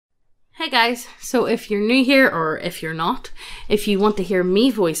Hey guys, so if you're new here or if you're not, if you want to hear me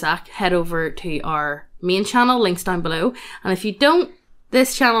voice act, head over to our main channel, links down below. And if you don't,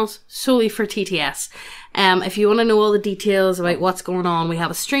 this channel's solely for TTS. If you want to know all the details about what's going on, we have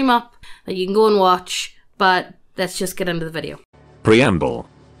a stream up that you can go and watch, but let's just get into the video. Preamble.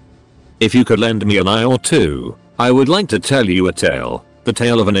 If you could lend me an eye or two, I would like to tell you a tale, the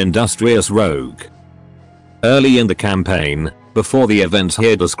tale of an industrious rogue. Early in the campaign, before the events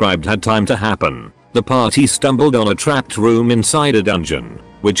here described had time to happen, the party stumbled on a trapped room inside a dungeon,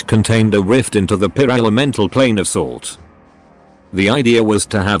 which contained a rift into the pyrelemental plane of salt. The idea was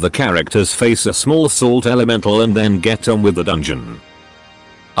to have the characters face a small salt elemental and then get on with the dungeon.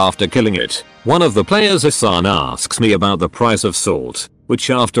 After killing it, one of the players, Hassan, asks me about the price of salt, which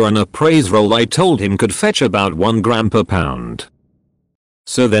after an appraise roll I told him could fetch about 1 gram per pound.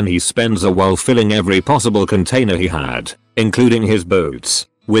 So then he spends a while filling every possible container he had, including his boots,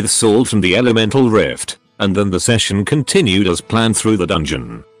 with salt from the elemental rift, and then the session continued as planned through the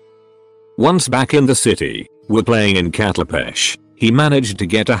dungeon. Once back in the city, we're playing in Catlepesh, he managed to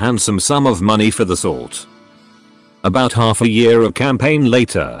get a handsome sum of money for the salt. About half a year of campaign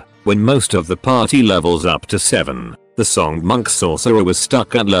later, when most of the party levels up to 7, the Song Monk Sorcerer was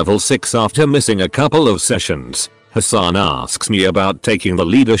stuck at level 6 after missing a couple of sessions. Hassan asks me about taking the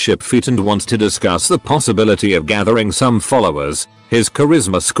leadership feat and wants to discuss the possibility of gathering some followers. His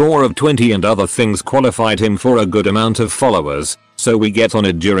charisma score of 20 and other things qualified him for a good amount of followers, so we get on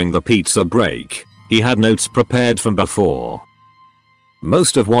it during the pizza break. He had notes prepared from before.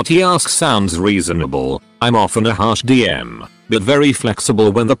 Most of what he asks sounds reasonable. I'm often a harsh DM, but very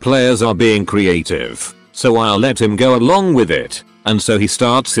flexible when the players are being creative, so I'll let him go along with it, and so he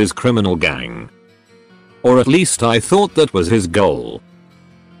starts his criminal gang. Or at least I thought that was his goal.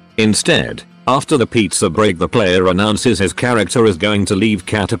 Instead, after the pizza break, the player announces his character is going to leave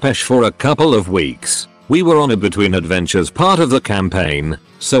Catlepesh for a couple of weeks. We were on a between adventures part of the campaign,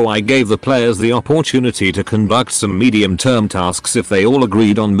 so I gave the players the opportunity to conduct some medium-term tasks if they all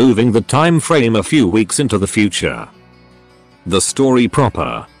agreed on moving the time frame a few weeks into the future. The story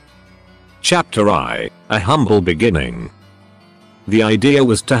proper. Chapter I, A Humble Beginning. The idea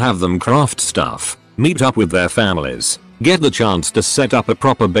was to have them craft stuff, meet up with their families, get the chance to set up a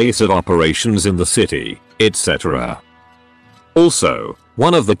proper base of operations in the city, etc. Also,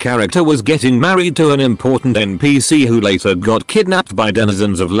 one of the character was getting married to an important NPC who later got kidnapped by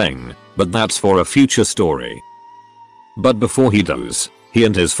denizens of Leng, but that's for a future story. But before he does, he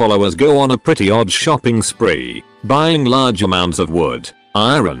and his followers go on a pretty odd shopping spree, buying large amounts of wood,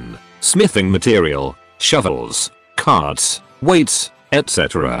 iron, smithing material, shovels, carts, weights,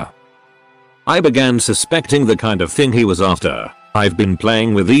 etc. I began suspecting the kind of thing he was after. I've been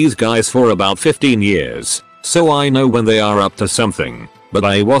playing with these guys for about 15 years, so I know when they are up to something, but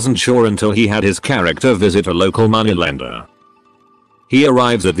I wasn't sure until he had his character visit a local moneylender. He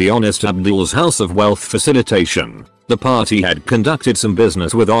arrives at the Honest Abdul's House of Wealth Facilitation. The party had conducted some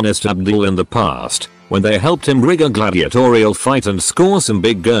business with Honest Abdul in the past, when they helped him rig a gladiatorial fight and score some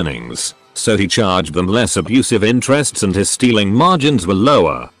big earnings, so he charged them less abusive interests and his stealing margins were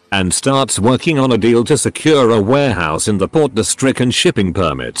lower, and starts working on a deal to secure a warehouse in the port district and shipping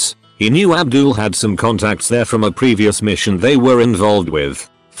permits. He knew Abdul had some contacts there from a previous mission they were involved with,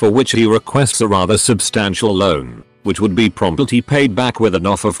 for which he requests a rather substantial loan, which would be promptly paid back with an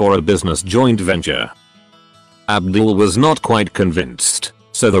offer for a business joint venture. Abdul was not quite convinced,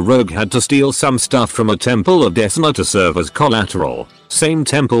 so the rogue had to steal some stuff from a temple of Desna to serve as collateral, same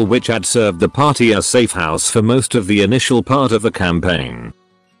temple which had served the party as safe house for most of the initial part of the campaign.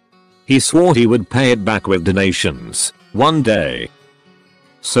 He swore he would pay it back with donations, one day.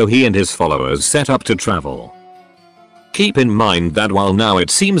 So he and his followers set up to travel. Keep in mind that while now it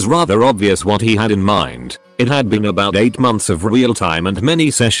seems rather obvious what he had in mind, it had been about 8 months of real time and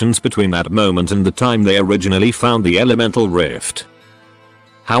many sessions between that moment and the time they originally found the elemental rift.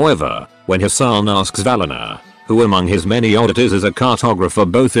 However, when Hassan asks Valina, who among his many oddities is a cartographer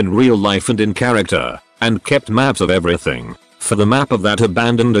both in real life and in character, and kept maps of everything, for the map of that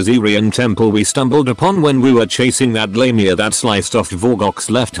abandoned Azerian temple we stumbled upon when we were chasing that lamia that sliced off Vorgok's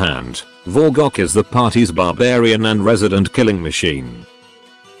left hand. Vorgok is the party's barbarian and resident killing machine.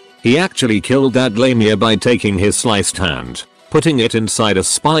 He actually killed that lamia by taking his sliced hand, putting it inside a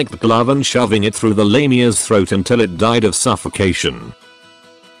spiked glove and shoving it through the lamia's throat until it died of suffocation.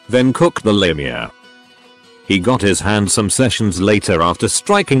 Then cooked the lamia. He got his hand some sessions later after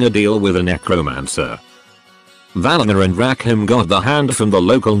striking a deal with a necromancer. Valina and Rakham got the hand from the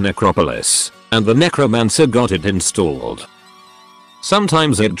local necropolis, and the necromancer got it installed.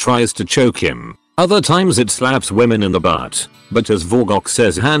 Sometimes it tries to choke him, Other times it slaps women in the butt, but as Vorgok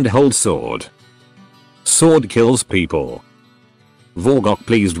says, handhold sword. Sword kills people. Vorgok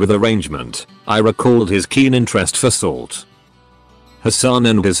pleased with arrangement. I recalled his keen interest for salt. Hassan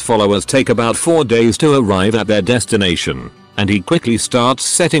and his followers take about 4 days to arrive at their destination, and he quickly starts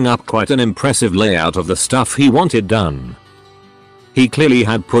setting up quite an impressive layout of the stuff he wanted done. He clearly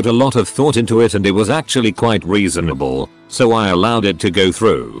had put a lot of thought into it and it was actually quite reasonable, so I allowed it to go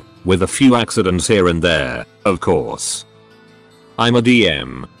through, with a few accidents here and there, of course. I'm a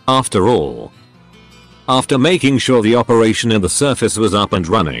DM, after all. After making sure the operation in the surface was up and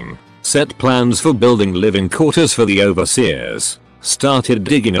running, set plans for building living quarters for the overseers, started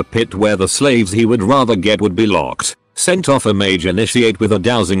digging a pit where the slaves he would rather get would be locked, sent off a mage initiate with a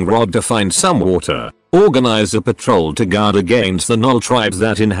dowsing rod to find some water, organized a patrol to guard against the Null tribes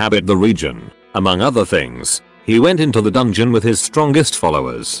that inhabit the region. Among other things, he went into the dungeon with his strongest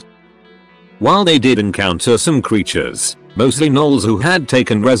followers. While they did encounter some creatures, mostly gnolls who had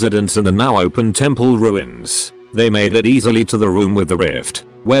taken residence in the now open temple ruins, they made it easily to the room with the rift,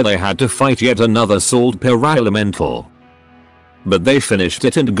 where they had to fight yet another Salt Pyra-elemental. But they finished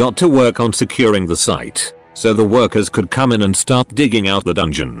it and got to work on securing the site, so the workers could come in and start digging out the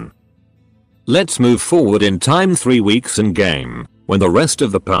dungeon. Let's move forward in time 3 weeks in game, when the rest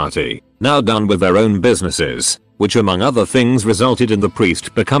of the party, now done with their own businesses, which among other things resulted in the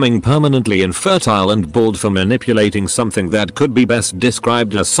priest becoming permanently infertile and bald for manipulating something that could be best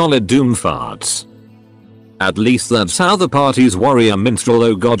described as solid doom farts. At least that's how the party's warrior minstrel,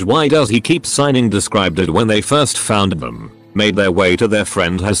 oh god why does he keep signing, described it when they first found them, made their way to their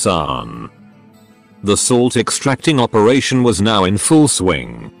friend Hassan. The salt extracting operation was now in full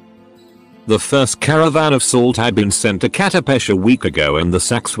swing. The first caravan of salt had been sent to Katapesh a week ago and the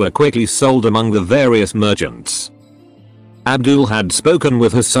sacks were quickly sold among the various merchants. Abdul had spoken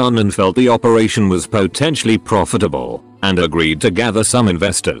with Hassan and felt the operation was potentially profitable, and agreed to gather some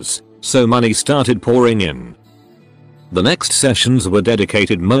investors, so money started pouring in. The next sessions were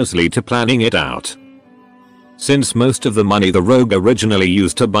dedicated mostly to planning it out. Since most of the money the rogue originally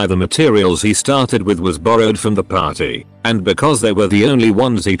used to buy the materials he started with was borrowed from the party, and because they were the only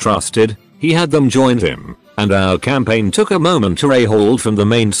ones he trusted, he had them join him, and our campaign took a moment to Reroll from the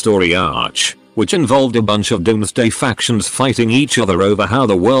main story arch, which involved a bunch of doomsday factions fighting each other over how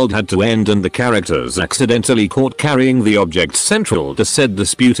the world had to end and the characters accidentally caught carrying the objects central to said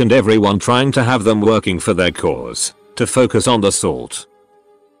dispute and everyone trying to have them working for their cause, to focus on the salt.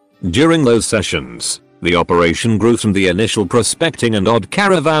 During those sessions, the operation grew from the initial prospecting and odd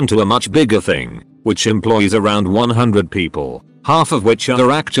caravan to a much bigger thing, which employs around 100 people, half of which are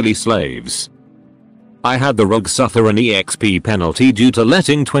actually slaves. I had the rogue suffer an EXP penalty due to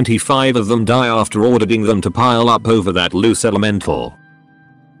letting 25 of them die after ordering them to pile up over that loose elemental.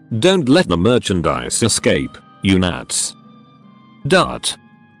 Don't let the merchandise escape, you nuts. Dot.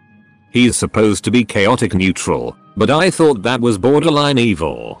 He's supposed to be chaotic neutral, but I thought that was borderline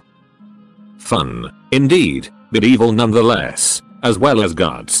evil. Fun, indeed, but evil nonetheless, as well as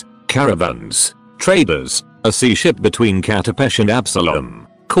guards, caravans, traders, a sea ship between Katapesh and Absalom,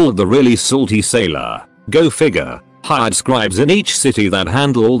 called the Really Salty Sailor, go figure, hired scribes in each city that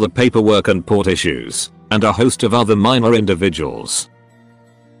handle all the paperwork and port issues, and a host of other minor individuals.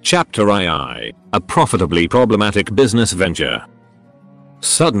 Chapter II, a profitably problematic business venture.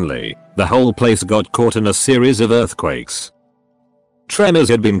 Suddenly, the whole place got caught in a series of earthquakes. Tremors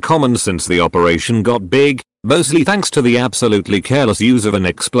had been common since the operation got big, mostly thanks to the absolutely careless use of an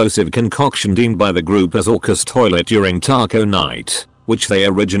explosive concoction deemed by the group as Orcus Toilet during Taco Night, which they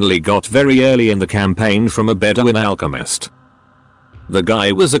originally got very early in the campaign from a Bedouin alchemist. The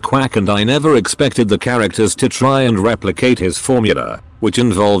guy was a quack and I never expected the characters to try and replicate his formula, which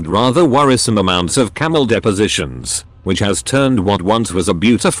involved rather worrisome amounts of camel depositions, which has turned what once was a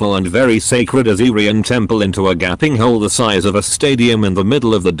beautiful and very sacred Assyrian temple into a gaping hole the size of a stadium in the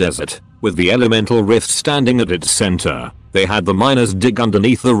middle of the desert, with the elemental rift standing at its center. They had the miners dig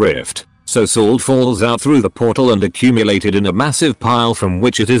underneath the rift, so salt falls out through the portal and accumulated in a massive pile from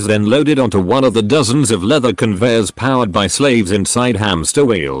which it is then loaded onto one of the dozens of leather conveyors powered by slaves inside hamster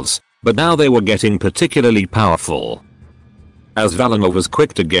wheels, but now they were getting particularly powerful. As Valinor was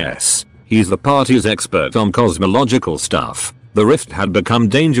quick to guess, he's the party's expert on cosmological stuff, the rift had become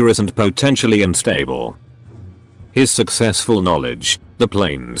dangerous and potentially unstable. His successful knowledge, the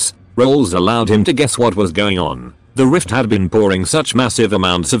planes, rolls allowed him to guess what was going on. The rift had been pouring such massive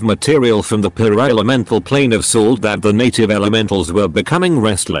amounts of material from the pure-elemental plane of salt that the native elementals were becoming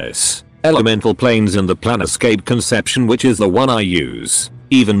restless. Elemental planes in the planescape conception, which is the one I use,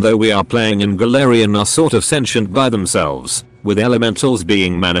 even though we are playing in Galarian, are sort of sentient by themselves, with elementals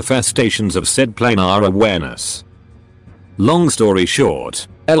being manifestations of said planar awareness. Long story short,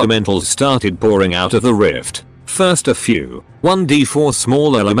 elementals started pouring out of the rift, first a few, 1d4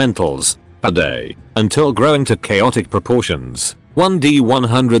 small elementals per day, until growing to chaotic proportions,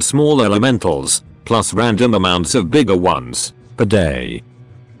 1d100 small elementals, plus random amounts of bigger ones per day.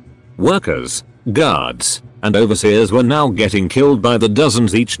 Workers, guards, and overseers were now getting killed by the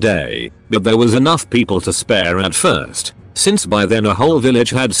dozens each day, but there was enough people to spare at first, since by then a whole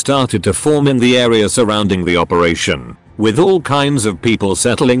village had started to form in the area surrounding the operation, with all kinds of people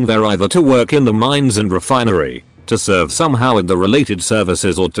settling there either to work in the mines and refinery, to serve somehow in the related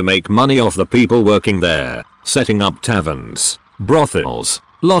services, or to make money off the people working there, setting up taverns, brothels,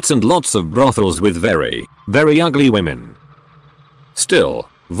 lots and lots of brothels with very, very ugly women. Still,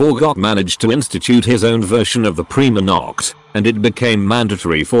 Vorgok managed to institute his own version of the Prima Noct, and it became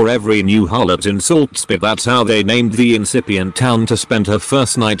mandatory for every new harlot in Saltspit. That's how they named the incipient town, to spend her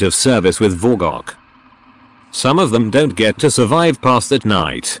first night of service with Vorgok. Some of them don't get to survive past that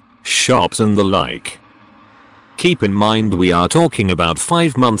night, shops and the like. Keep in mind we are talking about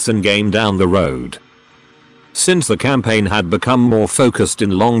 5 months in game down the road. Since the campaign had become more focused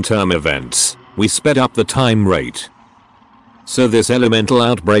in long-term events, we sped up the time rate. So this elemental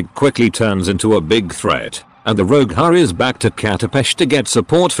outbreak quickly turns into a big threat, and the rogue hurries back to Katapesh to get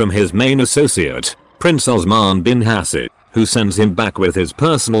support from his main associate, Prince Osman bin Hassid, who sends him back with his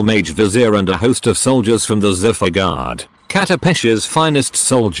personal mage vizier and a host of soldiers from the Zephyr Guard, Katapesh's finest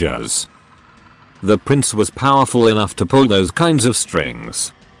soldiers. The prince was powerful enough to pull those kinds of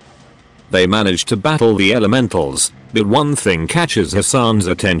strings. They managed to battle the elementals, but one thing catches Hassan's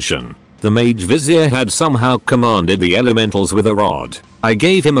attention. The mage vizier had somehow commanded the elementals with a rod. I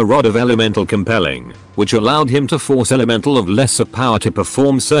gave him a rod of elemental compelling, which allowed him to force elemental of lesser power to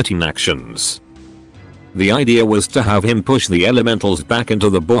perform certain actions. The idea was to have him push the elementals back into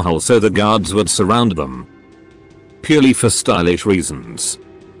the borehole so the guards would surround them. Purely for stylish reasons.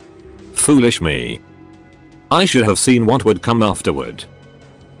 Foolish me. I should have seen what would come afterward.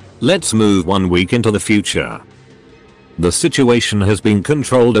 Let's move 1 week into the future. The situation has been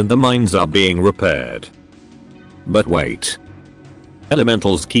controlled and the mines are being repaired. But wait.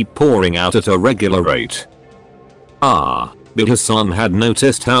 Elementals keep pouring out at a regular rate. But Hassan had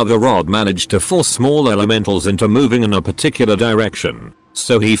noticed how the rod managed to force small elementals into moving in a particular direction,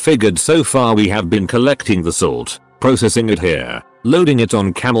 so he figured so far we have been collecting the salt, processing it here, loading it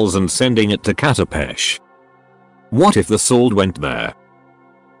on camels and sending it to Katapesh. What if the salt went there?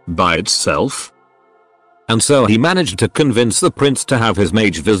 By itself? And so he managed to convince the prince to have his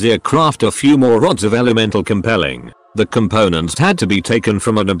mage vizier craft a few more rods of elemental compelling. The components had to be taken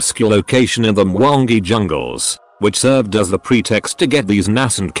from an obscure location in the Mwangi jungles, which served as the pretext to get these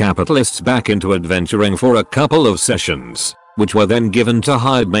nascent capitalists back into adventuring for a couple of sessions, which were then given to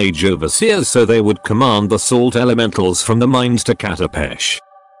hired mage overseers so they would command the salt elementals from the mines to Katapesh.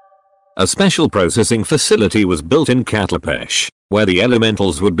 A special processing facility was built in Katapesh, where the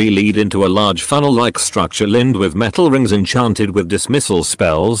elementals would be lead into a large funnel-like structure lined with metal rings enchanted with dismissal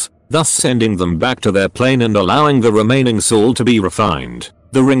spells, thus sending them back to their plane and allowing the remaining salt to be refined.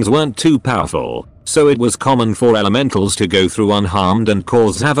 The rings weren't too powerful, so it was common for elementals to go through unharmed and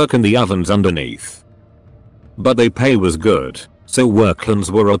cause havoc in the ovens underneath. But their pay was good, so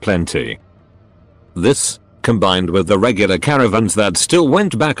worklands were aplenty. This, combined with the regular caravans that still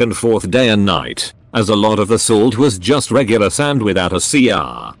went back and forth day and night, as a lot of the salt was just regular sand without a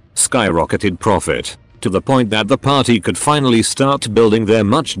CR, skyrocketed profit, to the point that the party could finally start building their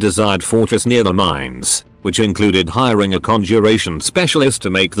much desired fortress near the mines, which included hiring a conjuration specialist to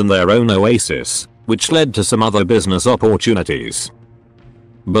make them their own oasis, which led to some other business opportunities.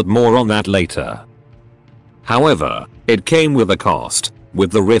 But more on that later. However, it came with a cost.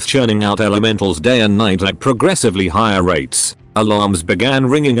 With the rift churning out elementals day and night at progressively higher rates, alarms began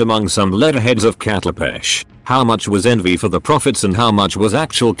ringing among some letterheads of Katapesh. How much was envy for the profits and how much was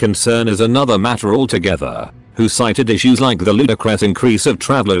actual concern is another matter altogether, who cited issues like the ludicrous increase of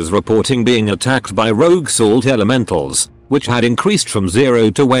travelers reporting being attacked by rogue salt elementals, which had increased from 0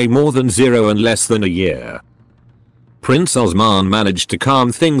 to way more than 0 in less than a year. Prince Osman managed to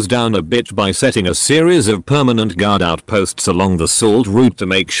calm things down a bit by setting a series of permanent guard outposts along the salt route to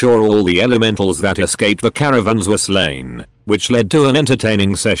make sure all the elementals that escaped the caravans were slain, which led to an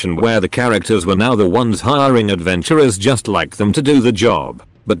entertaining session where the characters were now the ones hiring adventurers just like them to do the job,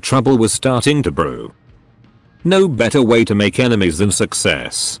 but trouble was starting to brew. No better way to make enemies than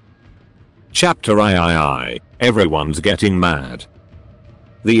success. Chapter III, everyone's getting mad.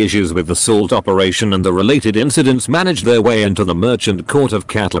 The issues with the salt operation and the related incidents managed their way into the merchant court of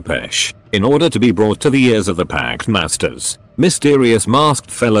Catalpesh, in order to be brought to the ears of the Pact Masters, mysterious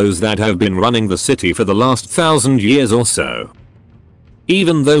masked fellows that have been running the city for the last 1,000 years or so.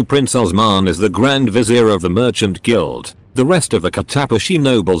 Even though Prince Osman is the Grand Vizier of the Merchant Guild, the rest of the Katapashi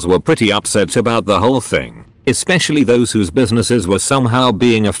nobles were pretty upset about the whole thing, especially those whose businesses were somehow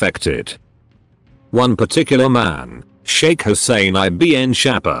being affected. One particular man, Sheikh Hussein Ibn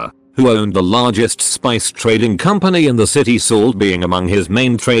Shapa, who owned the largest spice trading company in the city, salt being among his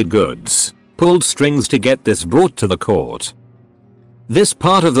main trade goods, pulled strings to get this brought to the court. This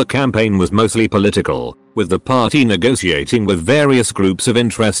part of the campaign was mostly political, with the party negotiating with various groups of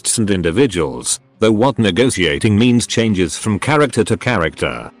interests and individuals, though what negotiating means changes from character to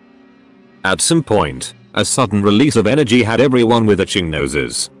character. At some point, a sudden release of energy had everyone with itching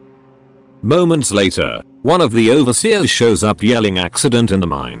noses. Moments later, one of the overseers shows up yelling accident in the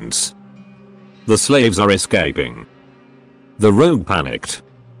mines. The slaves are escaping. The rogue panicked.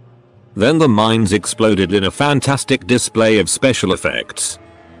 Then the mines exploded in a fantastic display of special effects.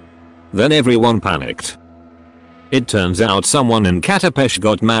 Then everyone panicked. It turns out someone in Katapesh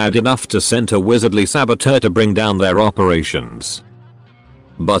got mad enough to send a wizardly saboteur to bring down their operations.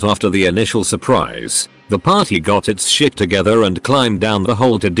 But after the initial surprise, the party got its shit together and climbed down the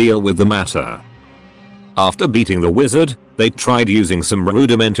hole to deal with the matter. After beating the wizard, they tried using some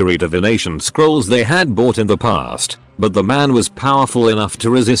rudimentary divination scrolls they had bought in the past, but the man was powerful enough to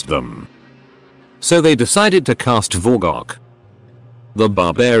resist them. So they decided to cast Vorgok. The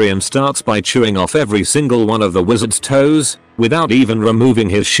barbarian starts by chewing off every single one of the wizard's toes, without even removing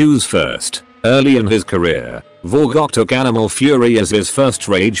his shoes first. Early in his career, Vorgok took Animal Fury as his first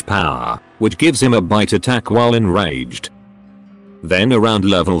rage power, which gives him a bite attack while enraged. Then around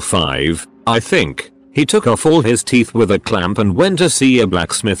level 5, I think, he took off all his teeth with a clamp and went to see a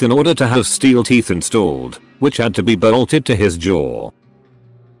blacksmith in order to have steel teeth installed, which had to be bolted to his jaw.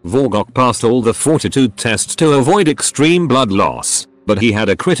 Vorgok passed all the fortitude tests to avoid extreme blood loss, but he had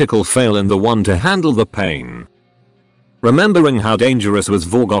a critical fail in the one to handle the pain. Remembering how dangerous was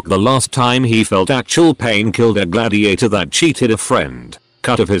Vorgok the last time he felt actual pain, killed a gladiator that cheated a friend,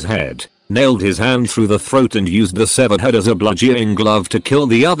 cut off his head, nailed his hand through the throat and used the severed head as a bludgeoning glove to kill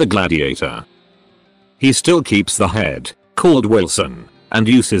the other gladiator. He still keeps the head, called Wilson, and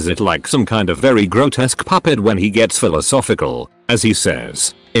uses it like some kind of very grotesque puppet when he gets philosophical, as he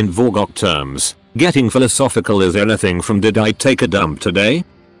says, in Vorgok terms, getting philosophical is anything from "did I take a dump today?"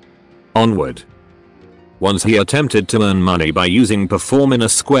 onward. Once he attempted to earn money by using Perform in a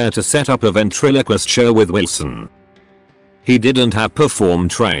Square to set up a ventriloquist show with Wilson. He didn't have Perform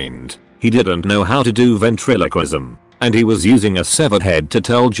trained, he didn't know how to do ventriloquism, and he was using a severed head to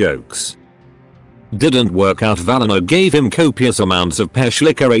tell jokes. Didn't work out. Valinor gave him copious amounts of pesh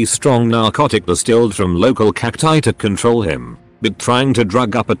liquor, a strong narcotic distilled from local cacti, to control him, but trying to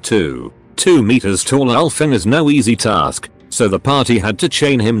drug up a 2 meters tall elfin is no easy task. So the party had to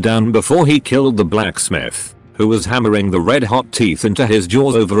chain him down before he killed the blacksmith, who was hammering the red-hot teeth into his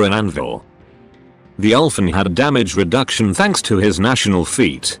jaws over an anvil. The elfin had damage reduction thanks to his national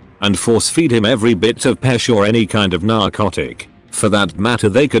feat, and force-feed him every bit of pesh or any kind of narcotic, for that matter,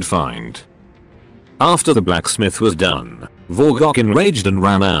 they could find. After the blacksmith was done, Vorgok enraged and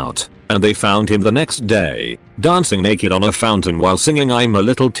ran out, and they found him the next day, dancing naked on a fountain while singing "I'm a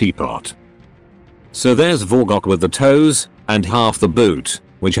Little Teapot." So there's Vorgok with the toes, and half the boot,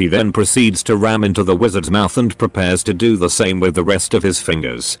 which he then proceeds to ram into the wizard's mouth and prepares to do the same with the rest of his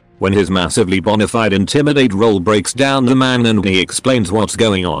fingers, when his massively bona fide intimidate roll breaks down the man and he explains what's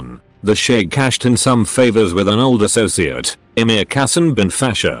going on. The sheikh cashed in some favors with an old associate, Emir Kassan bin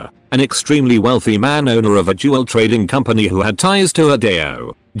Fasher, an extremely wealthy man, owner of a jewel trading company who had ties to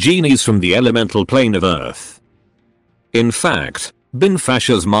Adeo, genies from the elemental plane of Earth. In fact, Bin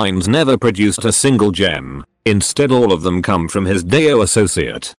Fasher's mines never produced a single gem, instead all of them come from his Deo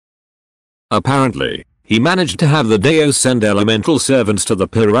associate. Apparently, he managed to have the Deo send elemental servants to the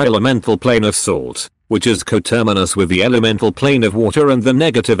pure-elemental plane of salt, which is coterminous with the elemental plane of water and the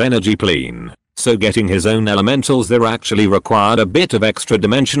negative energy plane, so getting his own elementals there actually required a bit of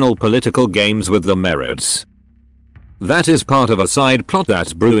extra-dimensional political games with the merits. That is part of a side plot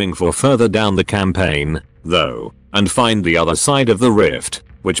that's brewing for further down the campaign, though, and find the other side of the rift,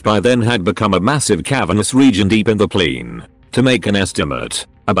 which by then had become a massive cavernous region deep in the plane. To make an estimate,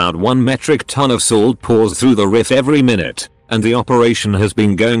 about 1 metric ton of salt pours through the rift every minute, and the operation has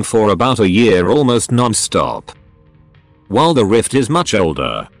been going for about a year almost non-stop. While the rift is much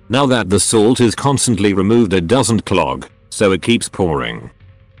older, now that the salt is constantly removed it doesn't clog, so it keeps pouring.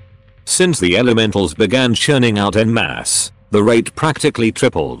 Since the elementals began churning out en masse, the rate practically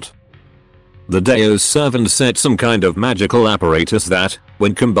tripled. The Deo's servant set some kind of magical apparatus that,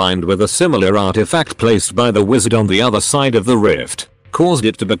 when combined with a similar artifact placed by the wizard on the other side of the rift, caused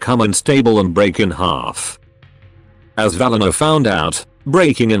it to become unstable and break in half. As Valena found out,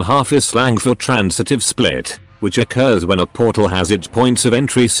 breaking in half is slang for transitive split, which occurs when a portal has its points of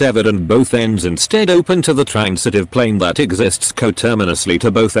entry severed and both ends instead open to the transitive plane that exists coterminously to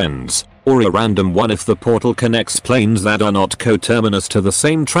both ends, or a random one if the portal connects planes that are not coterminous to the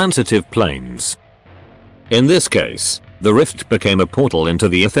same transitive planes. In this case, the rift became a portal into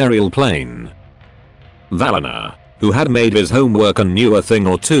the ethereal plane. Valena, who had made his homework and knew a thing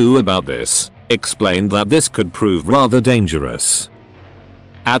or two about this, explained that this could prove rather dangerous.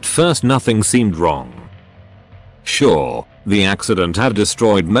 At first nothing seemed wrong. Sure, the accident had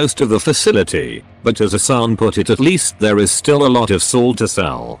destroyed most of the facility, but as Hassan put it, at least there is still a lot of salt to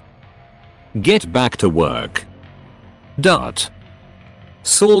sell. Get back to work.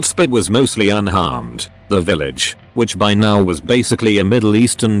 Salt Spit was mostly unharmed. The village, which by now was basically a Middle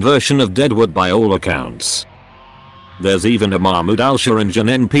Eastern version of Deadwood by all accounts. There's even a Mahmoud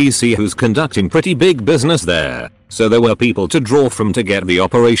Al-Sharanjan NPC who's conducting pretty big business there, so there were people to draw from to get the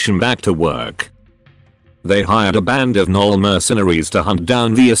operation back to work. They hired a band of Null mercenaries to hunt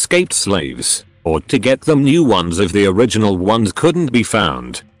down the escaped slaves, or to get them new ones if the original ones couldn't be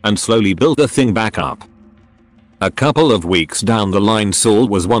found, and slowly built the thing back up. A couple of weeks down the line, Salt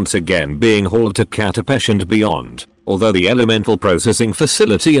was once again being hauled to Katapesh and beyond, although the elemental processing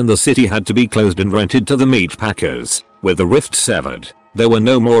facility in the city had to be closed and rented to the meat packers. With the rift severed, there were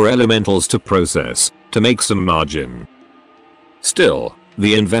no more elementals to process, to make some margin. Still,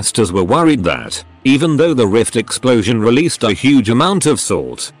 the investors were worried that, even though the rift explosion released a huge amount of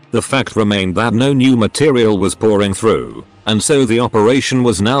salt, the fact remained that no new material was pouring through, and so the operation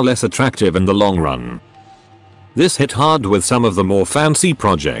was now less attractive in the long run. This hit hard with some of the more fancy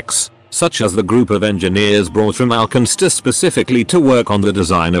projects, such as the group of engineers brought from Alkenstar specifically to work on the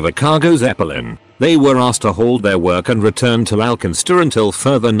design of a cargo zeppelin. They were asked to hold their work and return to Alkenstar until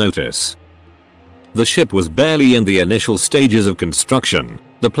further notice. The ship was barely in the initial stages of construction.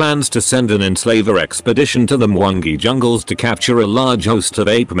 The plans to send an enslaver expedition to the Mwangi jungles to capture a large host of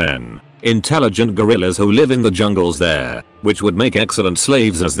ape men, intelligent gorillas who live in the jungles there, which would make excellent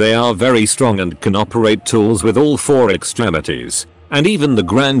slaves as they are very strong and can operate tools with all four extremities, and even the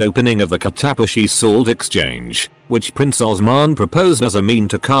grand opening of the Katapashi Salt Exchange, which Prince Osman proposed as a mean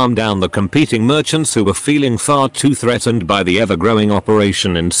to calm down the competing merchants who were feeling far too threatened by the ever-growing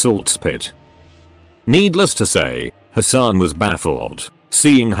operation in Salt Spit. Needless to say, Hassan was baffled,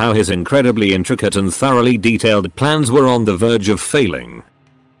 seeing how his incredibly intricate and thoroughly detailed plans were on the verge of failing.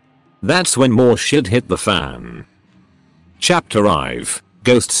 That's when more shit hit the fan. Chapter 5,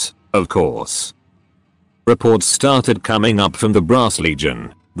 Ghosts, of course. Reports started coming up from the Brass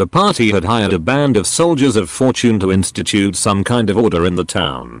Legion. The party had hired a band of soldiers of fortune to institute some kind of order in the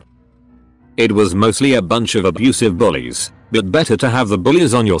town. It was mostly a bunch of abusive bullies, but better to have the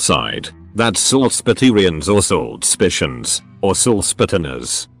bullies on your side. That's Saltspitterians or Saltspitians, or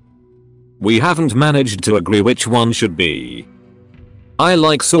Saltspitiners. We haven't managed to agree which one should be. I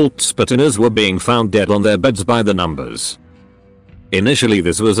like Saltspitiners were being found dead on their beds by the numbers. Initially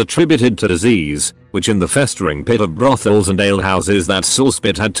this was attributed to disease, which in the festering pit of brothels and alehouses that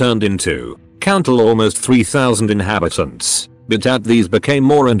Saltspit had turned into, counted almost 3,000 inhabitants, but as these became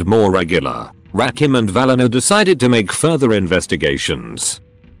more and more regular, Rakim and Valena decided to make further investigations.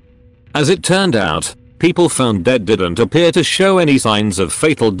 As it turned out, people found dead didn't appear to show any signs of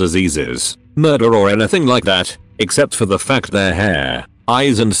fatal diseases, murder or anything like that, except for the fact their hair,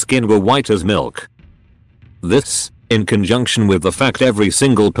 eyes and skin were white as milk. This, in conjunction with the fact every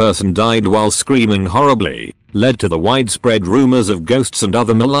single person died while screaming horribly, led to the widespread rumors of ghosts and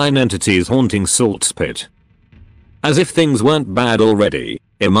other malign entities haunting Salt Spit. As if things weren't bad already,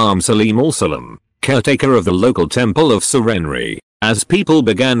 Imam Salim al-Salam, caretaker of the local temple of Serenry, as people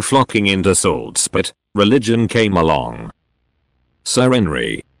began flocking into Salt Spit, religion came along.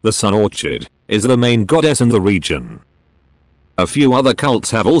 Serenry, the Sun Orchid, is the main goddess in the region. A few other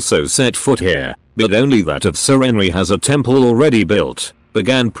cults have also set foot here, but only that of Serenry has a temple already built,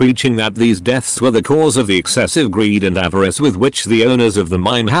 began preaching that these deaths were the cause of the excessive greed and avarice with which the owners of the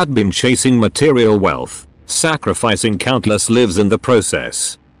mine had been chasing material wealth, sacrificing countless lives in the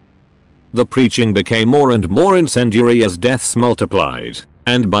process. The preaching became more and more incendiary as deaths multiplied,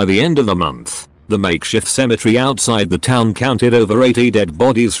 and by the end of the month, the makeshift cemetery outside the town counted over 80 dead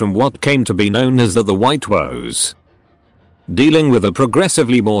bodies from what came to be known as the White Woes. Dealing with a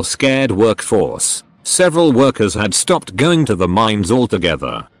progressively more scared workforce, several workers had stopped going to the mines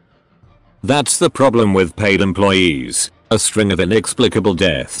altogether. That's the problem with paid employees. a string of inexplicable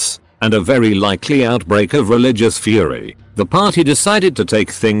deaths, and a very likely outbreak of religious fury, the party decided to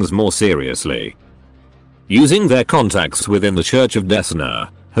take things more seriously. Using their contacts within the Church of Desna,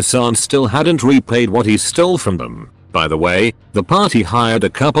 Hassan still hadn't repaid what he stole from them. By the way, the party hired a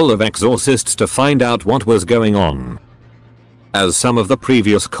couple of exorcists to find out what was going on. As some of the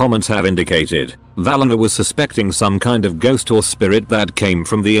previous comments have indicated, Valana was suspecting some kind of ghost or spirit that came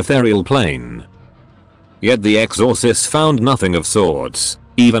from the ethereal plane. Yet the exorcists found nothing of sorts,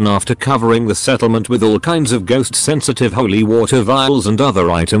 even after covering the settlement with all kinds of ghost-sensitive holy water vials and other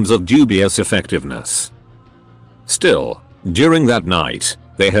items of dubious effectiveness. Still, during that night,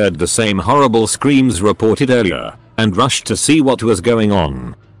 they heard the same horrible screams reported earlier, and rushed to see what was going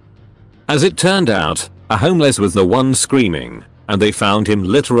on. As it turned out, a homeless was the one screaming, and they found him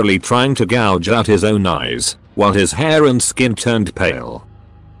literally trying to gouge out his own eyes, while his hair and skin turned pale.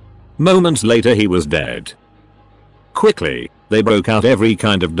 Moments later he was dead. Quickly, they broke out every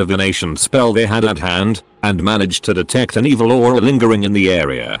kind of divination spell they had at hand, and managed to detect an evil aura lingering in the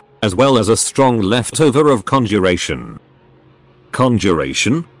area, as well as a strong leftover of conjuration.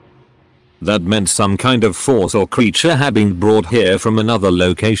 Conjuration? That meant some kind of force or creature had been brought here from another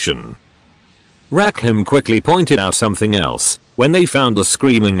location. Rackham quickly pointed out something else. When they found the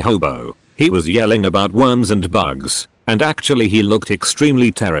screaming hobo, he was yelling about worms and bugs, and actually he looked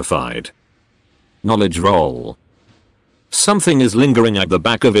extremely terrified. Knowledge roll. Something is lingering at the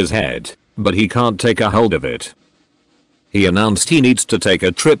back of his head, but he can't take a hold of it. He announced he needs to take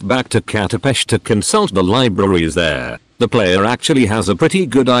a trip back to Katapesh to consult the libraries there. The player actually has a pretty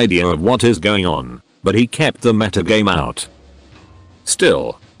good idea of what is going on, but he kept the metagame out.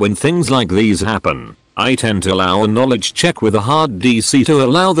 Still, when things like these happen, I tend to allow a knowledge check with a hard DC to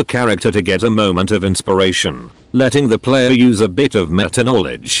allow the character to get a moment of inspiration, letting the player use a bit of meta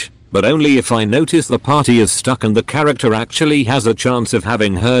knowledge, but only if I notice the party is stuck and the character actually has a chance of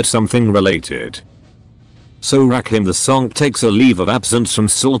having heard something related. So Rackham the Song takes a leave of absence from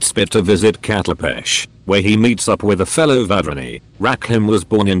Saltspit to visit Katapesh, where he meets up with a fellow Vadrani. Rackham was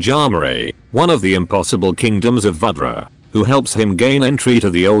born in Jarmare, one of the impossible kingdoms of Vadra, who helps him gain entry to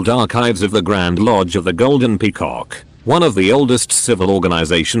the old archives of the Grand Lodge of the Golden Peacock, one of the oldest civil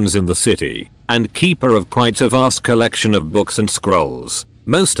organizations in the city, and keeper of quite a vast collection of books and scrolls,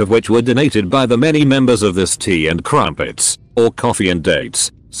 most of which were donated by the many members of this tea and crumpets, or coffee and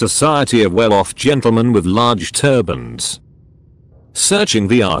dates, society of well-off gentlemen with large turbans. Searching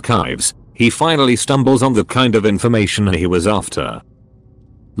the archives, he finally stumbles on the kind of information he was after.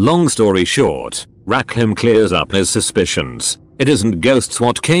 Long story short, Rackham clears up his suspicions. It isn't ghosts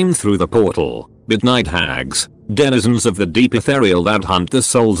what came through the portal, but night hags, denizens of the deep ethereal that hunt the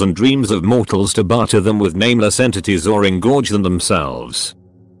souls and dreams of mortals to barter them with nameless entities or engorge them themselves.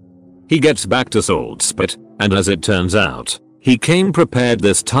 He gets back to Saltspit, and as it turns out, he came prepared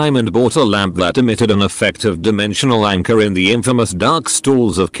this time and bought a lamp that emitted an effective dimensional anchor in the infamous dark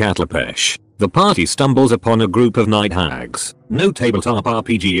stalls of Katapesh. The party stumbles upon a group of night hags. No tabletop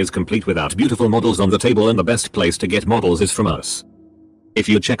RPG is complete without beautiful models on the table, and the best place to get models is from us. If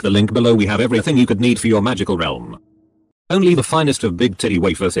you check the link below, we have everything you could need for your magical realm. Only the finest of big titty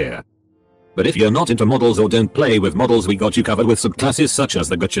wafers here. But if you're not into models or don't play with models, we got you covered with subclasses such as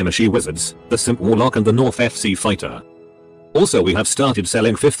the Gachimishi Wizards, the Simp Warlock and the North FC Fighter. Also, we have started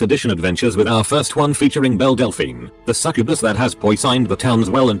selling 5th edition adventures, with our first one featuring Belle Delphine, the succubus that has poisoned the towns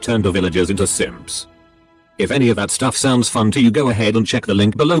well and turned the villagers into simps. If any of that stuff sounds fun to you, go ahead and check the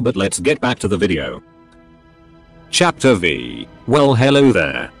link below, but let's get back to the video. Chapter V. Well, hello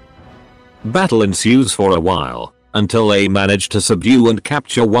there. Battle ensues for a while, until they manage to subdue and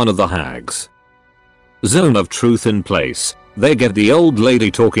capture one of the hags. Zone of truth in place. They get the old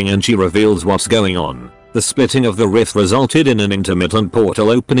lady talking and she reveals what's going on. The splitting of the rift resulted in an intermittent portal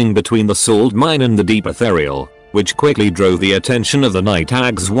opening between the salt mine and the deep ethereal, which quickly drove the attention of the night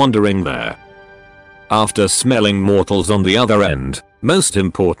hags wandering there. After smelling mortals on the other end, most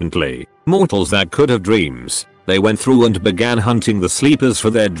importantly, mortals that could have dreams, they went through and began hunting the sleepers for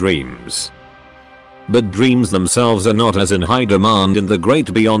their dreams. But dreams themselves are not as in high demand in the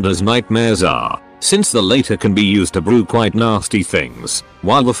great beyond as nightmares are, since the latter can be used to brew quite nasty things,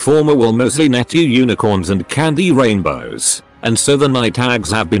 while the former will mostly net you unicorns and candy rainbows. And so the night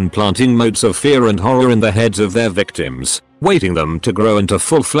hags have been planting motes of fear and horror in the heads of their victims, waiting them to grow into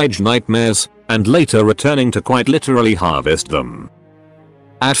full-fledged nightmares, and later returning to quite literally harvest them.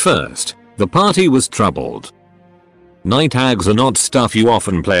 At first, the party was troubled. Night hags are not stuff you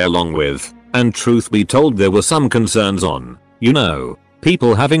often play along with, and truth be told, there were some concerns on,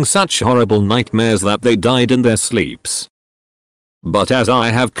 people having such horrible nightmares that they died in their sleeps. But as I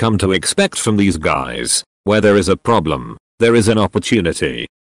have come to expect from these guys, where there is a problem, there is an opportunity.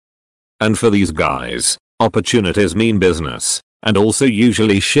 And for these guys, opportunities mean business, and also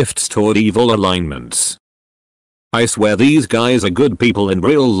usually shifts toward evil alignments. I swear these guys are good people in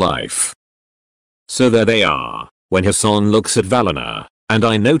real life. So there they are, when Hassan looks at Valina, and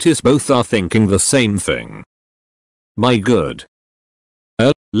I notice both are thinking the same thing. My good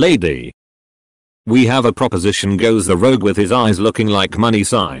lady. We have a proposition, goes the rogue with his eyes looking like money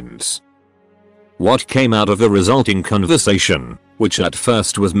signs. What came out of the resulting conversation, which at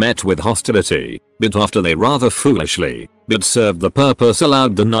first was met with hostility, but after they rather foolishly, but served the purpose,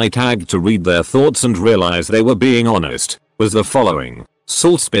 allowed the night hag to read their thoughts and realize they were being honest, was the following.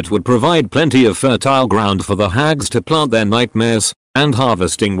 Salt spit would provide plenty of fertile ground for the hags to plant their nightmares, and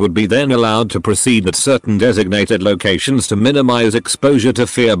harvesting would be then allowed to proceed at certain designated locations to minimize exposure to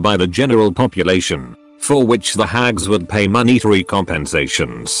fear by the general population, for which the hags would pay monetary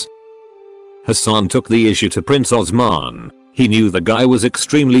compensations. Hassan took the issue to Prince Osman. He knew the guy was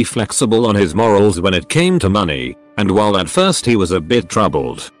extremely flexible on his morals when it came to money, and while at first he was a bit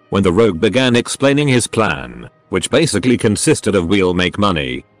troubled, when the rogue began explaining his plan, which basically consisted of we'll make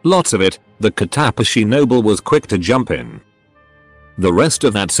money, lots of it, the Katapashi noble was quick to jump in. The rest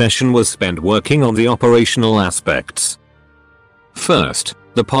of that session was spent working on the operational aspects. First,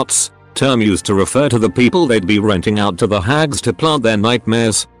 the pots, term used to refer to the people they'd be renting out to the hags to plant their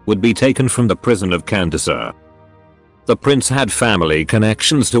nightmares, would be taken from the prison of Kandasar. The prince had family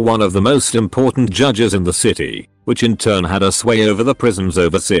connections to one of the most important judges in the city, which in turn had a sway over the prison's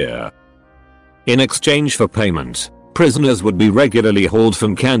overseer. In exchange for payment, prisoners would be regularly hauled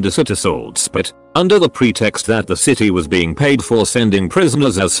from Kandasar to Salt Spit, under the pretext that the city was being paid for sending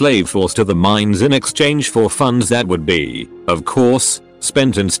prisoners as slave force to the mines in exchange for funds that would be, of course,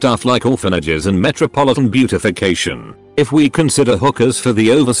 spent in stuff like orphanages and metropolitan beautification, if we consider hookers for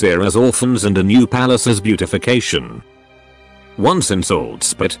the overseer as orphans and a new palace as beautification. Once in Salt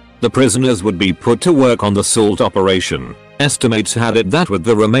Spit, the prisoners would be put to work on the salt operation. Estimates had it that with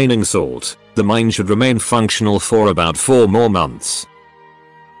the remaining salt, the mine should remain functional for about 4 more months.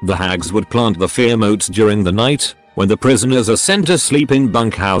 The hags would plant the fear moats during the night, when the prisoners are sent to sleep in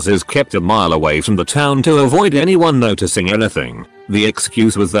bunkhouses kept a mile away from the town to avoid anyone noticing anything. The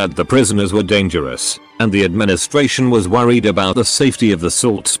excuse was that the prisoners were dangerous, and the administration was worried about the safety of the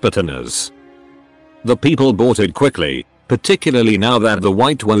salt spitters. The people bought it quickly, particularly now that the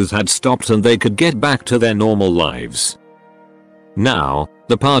white woes had stopped and they could get back to their normal lives. Now,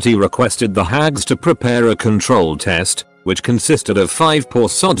 the party requested the hags to prepare a control test, which consisted of 5 poor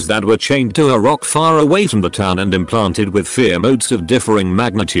sods that were chained to a rock far away from the town and implanted with fear motes of differing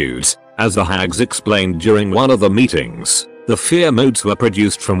magnitudes. As the hags explained during one of the meetings, the fear motes were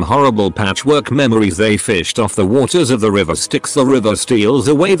produced from horrible patchwork memories they fished off the waters of the river Styx. The river steals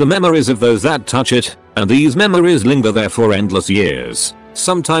away the memories of those that touch it, and these memories linger there for endless years,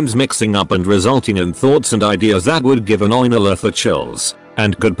 sometimes mixing up and resulting in thoughts and ideas that would give an Oinolith the chills,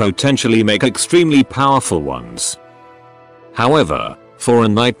 and could potentially make extremely powerful ones. However, for a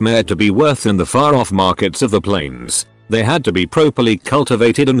nightmare to be worth in the far-off markets of the plains, they had to be properly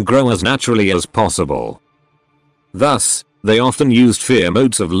cultivated and grow as naturally as possible. Thus, they often used fear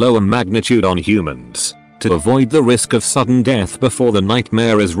motes of lower magnitude on humans, to avoid the risk of sudden death before the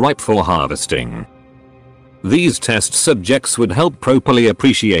nightmare is ripe for harvesting. These test subjects would help properly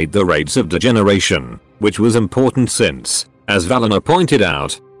appreciate the rates of degeneration, which was important since, as Valina pointed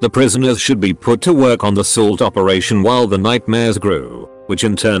out, the prisoners should be put to work on the salt operation while the nightmares grew, which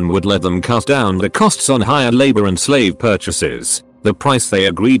in turn would let them cut down the costs on higher labor and slave purchases. The price they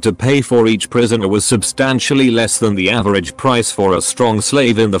agreed to pay for each prisoner was substantially less than the average price for a strong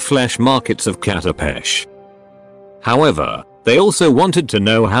slave in the flesh markets of Katapesh. However, they also wanted to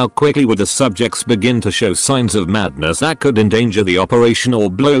know how quickly would the subjects begin to show signs of madness that could endanger the operation or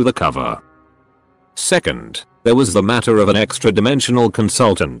blow the cover. Second, there was the matter of an extra-dimensional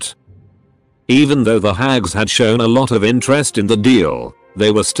consultant. Even though the hags had shown a lot of interest in the deal, they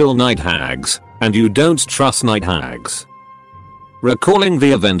were still night hags, and you don't trust night hags. Recalling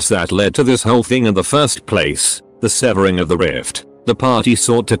the events that led to this whole thing in the first place, the severing of the rift, the party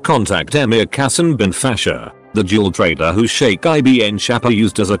sought to contact Emir Kassan bin Fasha, the jewel trader who Sheikh Ibn Shapa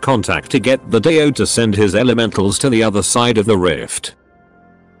used as a contact to get the Deo to send his elementals to the other side of the rift.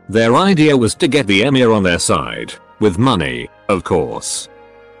 Their idea was to get the Emir on their side, with money, of course.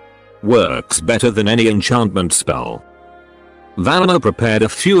 Works better than any enchantment spell. Valina prepared a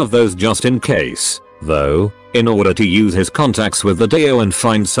few of those just in case, though, in order to use his contacts with the Deo and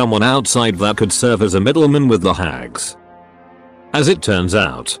find someone outside that could serve as a middleman with the hags. As it turns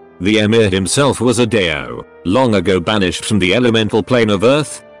out, the Emir himself was a Deo, long ago banished from the elemental plane of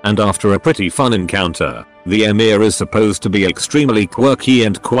Earth, and after a pretty fun encounter, the emir is supposed to be extremely quirky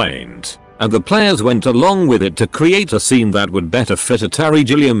and quaint, and the players went along with it to create a scene that would better fit a Terry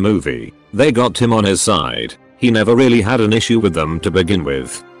Gilliam movie. They got him on his side. He never really had an issue with them to begin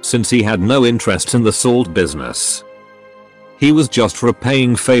with, since he had no interest in the salt business. He was just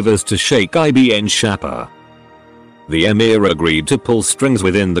repaying favors to Sheikh Ibn Shapar. The emir agreed to pull strings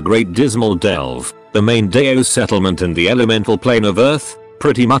within the Great Dismal Delve, the main Deo settlement in the elemental plane of Earth,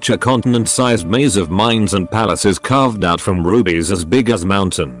 pretty much a continent-sized maze of mines and palaces carved out from rubies as big as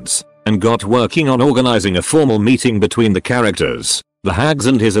mountains, and got working on organizing a formal meeting between the characters, the hags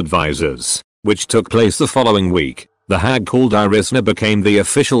and his advisors, which took place the following week. The hag called Irisna became the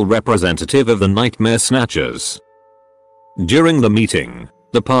official representative of the Nightmare Snatchers. During the meeting,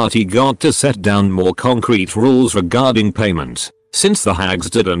 the party got to set down more concrete rules regarding payment, since the hags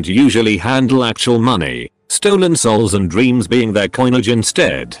didn't usually handle actual money, stolen souls and dreams being their coinage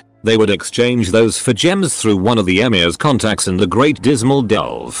instead. They would exchange those for gems through one of the emir's contacts in the Great Dismal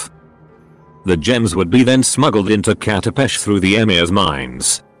Delve. The gems would be then smuggled into Katapesh through the emir's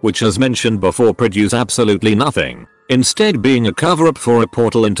mines, which as mentioned before produce absolutely nothing, instead being a cover-up for a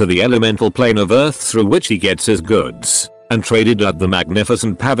portal into the elemental plane of Earth through which he gets his goods, and traded at the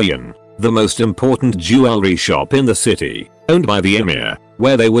Magnificent Pavilion, the most important jewelry shop in the city, owned by the emir,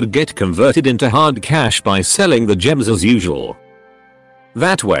 where they would get converted into hard cash by selling the gems as usual.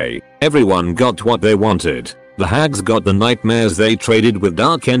 That way, everyone got what they wanted. The hags got the nightmares they traded with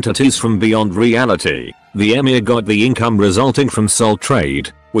dark entities from beyond reality. The emir got the income resulting from soul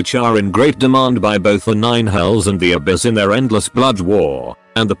trade, which are in great demand by both the Nine Hells and the Abyss in their endless blood war,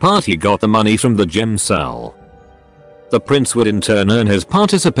 and the party got the money from the gem sale. The prince would in turn earn his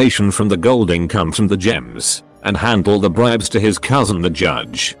participation from the gold income from the gems, and handle the bribes to his cousin the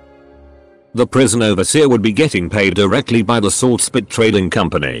judge. The prison overseer would be getting paid directly by the Salt Spit Trading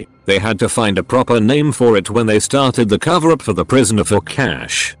Company. They had to find a proper name for it when they started the cover-up for the prisoner for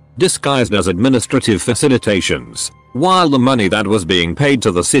cash, disguised as administrative facilitations, while the money that was being paid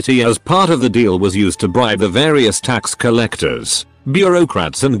to the city as part of the deal was used to bribe the various tax collectors,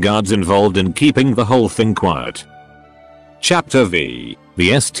 bureaucrats and guards involved in keeping the whole thing quiet. Chapter V. The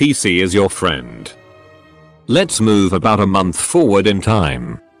STC is your friend. Let's move about a month forward in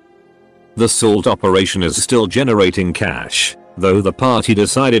time. The salt operation is still generating cash, though the party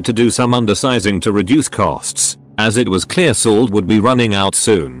decided to do some undersizing to reduce costs, as it was clear salt would be running out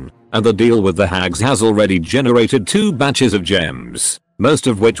soon, and the deal with the hags has already generated 2 batches of gems, most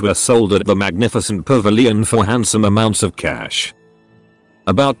of which were sold at the Magnificent Pavilion for handsome amounts of cash.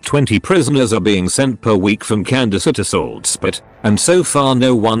 About 20 prisoners are being sent per week from Candace to Salt Spit, and so far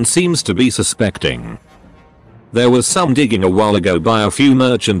no one seems to be suspecting. There was some digging a while ago by a few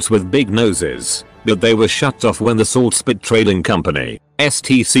merchants with big noses, but they were shut off when the Salt Spit Trading Company,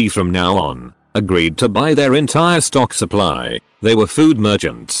 STC from now on, agreed to buy their entire stock supply. They were food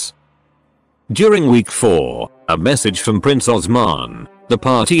merchants. During week 4, a message from Prince Osman, the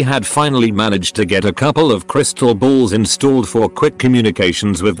party had finally managed to get a couple of crystal balls installed for quick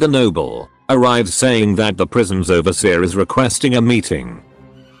communications with the noble, arrived saying that the prison's overseer is requesting a meeting.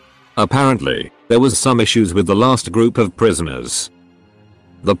 Apparently, there was some issues with the last group of prisoners.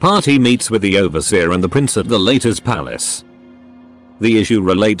 The party meets with the overseer and the prince at the latest palace. The issue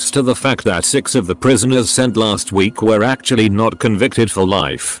relates to the fact that 6 of the prisoners sent last week were actually not convicted for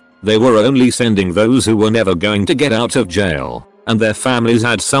life. They were only sending those who were never going to get out of jail, and their families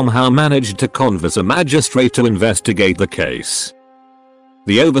had somehow managed to convince a magistrate to investigate the case.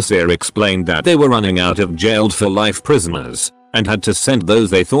 The overseer explained that they were running out of jailed for life prisoners, and had to send those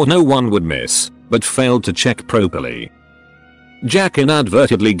they thought no one would miss, but failed to check properly. Jack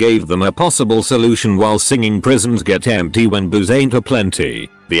inadvertently gave them a possible solution while singing prisons get empty when booze ain't aplenty.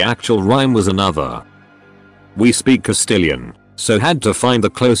 The actual rhyme was another. We speak Castilian, so had to find the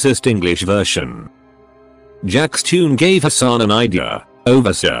closest English version. Jack's tune gave Hassan an idea.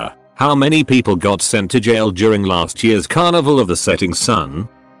 Overseer, how many people got sent to jail during last year's Carnival of the Setting Sun?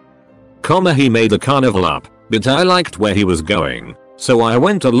 He made the carnival up, but I liked where he was going, so I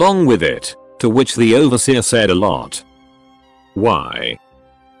went along with it, to which the overseer said a lot. Why?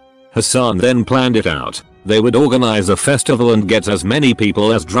 Hassan then planned it out. They would organize a festival and get as many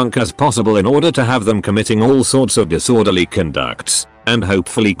people as drunk as possible in order to have them committing all sorts of disorderly conducts, and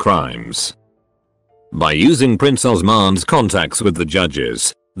hopefully crimes. By using Prince Osman's contacts with the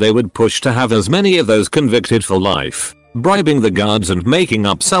judges, they would push to have as many of those convicted for life. Bribing the guards and making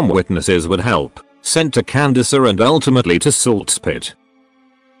up some witnesses would help, sent to Candace and ultimately to Salt Spit.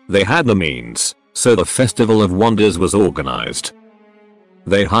 They had the means, so the Festival of Wonders was organized.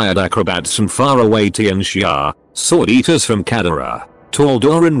 They hired acrobats from faraway Tianxia, sword eaters from Kadara, tall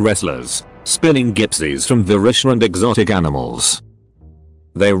Doran wrestlers, spinning gypsies from Varisha and exotic animals.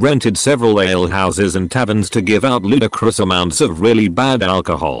 They rented several ale houses and taverns to give out ludicrous amounts of really bad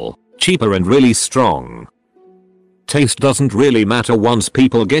alcohol, cheaper and really strong. Taste doesn't really matter once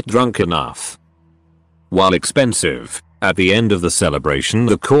people get drunk enough. While expensive, at the end of the celebration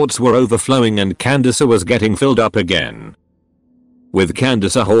the courts were overflowing and Candace was getting filled up again. With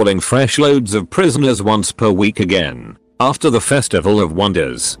Candace hauling fresh loads of prisoners once per week again. After the Festival of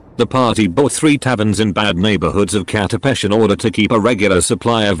Wonders, the party bought 3 taverns in bad neighborhoods of Katapesh in order to keep a regular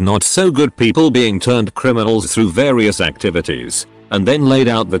supply of not so good people being turned criminals through various activities, and then laid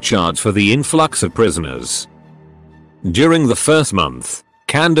out the charge for the influx of prisoners. During the first month,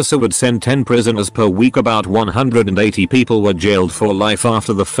 Candace would send 10 prisoners per week. About 180 people were jailed for life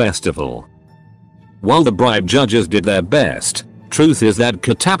after the festival. While the bribe judges did their best, truth is that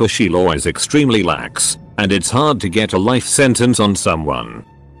Katapeshi law is extremely lax, and it's hard to get a life sentence on someone.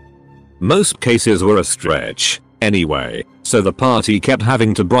 Most cases were a stretch, anyway, so the party kept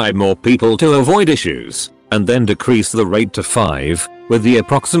having to bribe more people to avoid issues, and then decrease the rate to 5, with the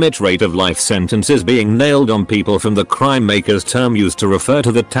approximate rate of life sentences being nailed on people from the crime makers term used to refer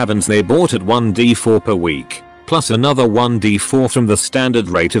to the taverns they bought at 1d4 per week, plus another 1d4 from the standard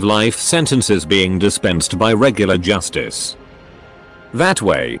rate of life sentences being dispensed by regular justice. That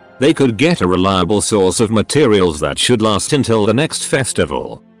way, they could get a reliable source of materials that should last until the next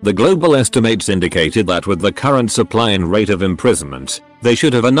festival. The global estimates indicated that with the current supply and rate of imprisonment, they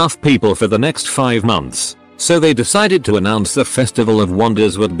should have enough people for the next 5 months, so they decided to announce the Festival of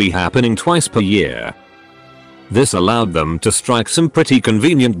Wonders would be happening twice per year. This allowed them to strike some pretty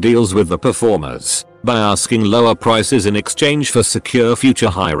convenient deals with the performers, by asking lower prices in exchange for secure future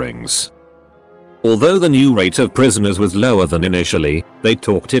hirings. Although the new rate of prisoners was lower than initially, they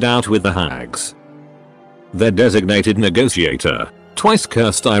talked it out with the hags. Their designated negotiator, twice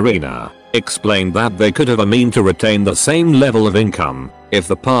cursed Irina, explained that they could have a mean to retain the same level of income if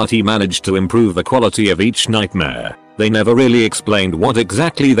the party managed to improve the quality of each nightmare. They never really explained what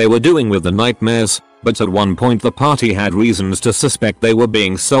exactly they were doing with the nightmares, but at one point the party had reasons to suspect they were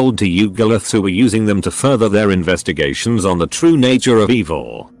being sold to Yugoloths who were using them to further their investigations on the true nature of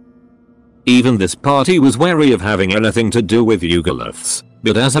evil. Even this party was wary of having anything to do with Yugoloths,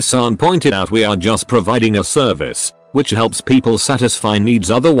 but as Hassan pointed out, we are just providing a service, which helps people satisfy needs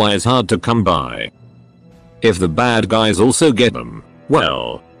otherwise hard to come by. If the bad guys also get them,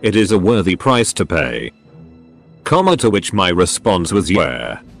 well, it is a worthy price to pay. To which my response was,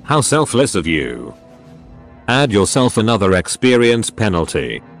 yeah, how selfless of you. Add yourself another experience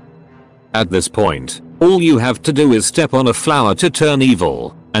penalty. At this point, all you have to do is step on a flower to turn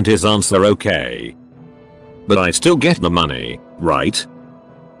evil, and his answer, okay. But I still get the money, right?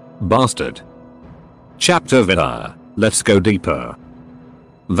 Bastard. Chapter Vita. Let's go deeper.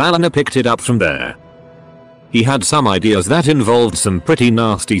 Valana picked it up from there. He had some ideas that involved some pretty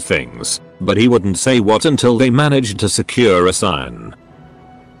nasty things, but he wouldn't say what until they managed to secure a scion.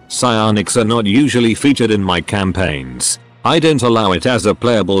 Psionics are not usually featured in my campaigns. I don't allow it as a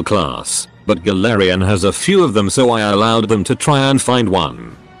playable class, but Galarian has a few of them, so I allowed them to try and find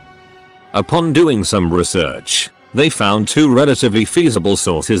one. Upon doing some research, they found 2 relatively feasible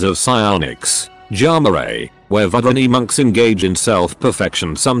sources of psionics. Jamare, where Vadani monks engage in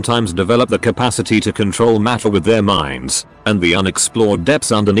self-perfection, sometimes develop the capacity to control matter with their minds, and the unexplored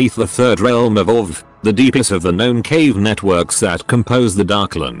depths underneath the 3rd realm of Orv, the deepest of the known cave networks that compose the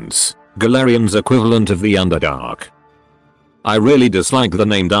Darklands, Galarian's equivalent of the Underdark. I really dislike the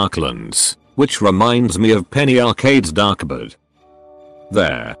name Darklands, which reminds me of Penny Arcade's Darkbird.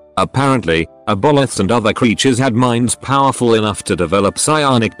 There, apparently, aboleths and other creatures had minds powerful enough to develop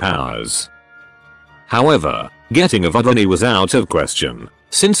psionic powers. However, getting a Vadani was out of question,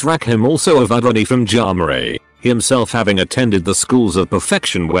 since Rakhim, also a Vadani from Jamare, himself having attended the schools of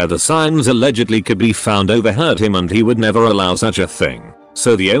perfection where the signs allegedly could be found, overheard him, and he would never allow such a thing.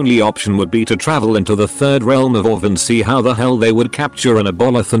 So the only option would be to travel into the 3rd realm of Orv and see how the hell they would capture an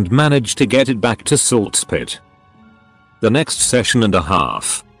aboleth and manage to get it back to Salt's Pit. The next session and a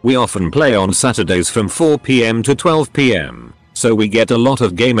half, we often play on Saturdays from 4 PM to 12 PM, so we get a lot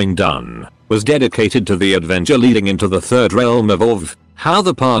of gaming done, was dedicated to the adventure leading into the 3rd realm of Orv, how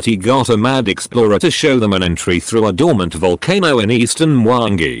the party got a mad explorer to show them an entry through a dormant volcano in eastern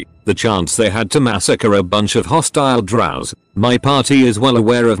Mwangi, the chance they had to massacre a bunch of hostile drows. My party is well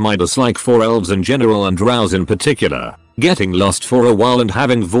aware of my dislike for elves in general and drows in particular, getting lost for a while and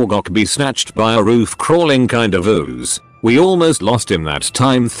having Vorgok be snatched by a roof crawling kind of ooze. We almost lost him that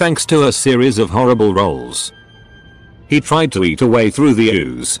time thanks to a series of horrible rolls. He tried to eat away through the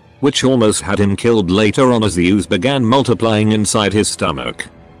ooze, which almost had him killed later on as the ooze began multiplying inside his stomach.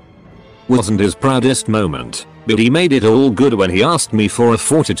 Wasn't his proudest moment, but he made it all good when he asked me for a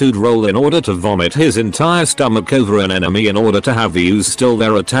fortitude roll in order to vomit his entire stomach over an enemy in order to have the ooze still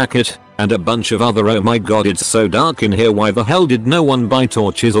there attack it, and a bunch of other oh my god it's so dark in here, why the hell did no one buy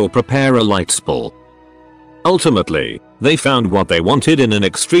torches or prepare a light spell. Ultimately, they found what they wanted in an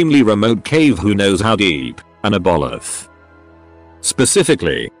extremely remote cave who knows how deep, an aboleth.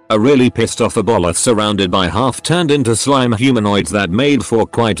 Specifically, a really pissed off aboleth surrounded by half turned into slime humanoids that made for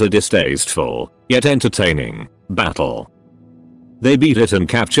quite a distasteful, yet entertaining, battle. They beat it and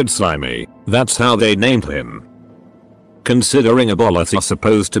captured Slimy, that's how they named him. Considering aboleths are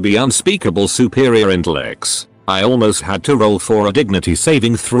supposed to be unspeakable superior intellects, I almost had to roll for a dignity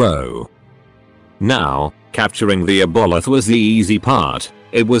saving throw. Now, capturing the aboleth was the easy part,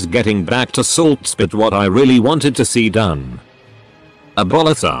 it was getting back to Salt Spit what I really wanted to see done.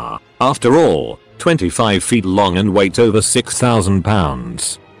 Aboleths are, after all, 25 feet long and weight over 6,000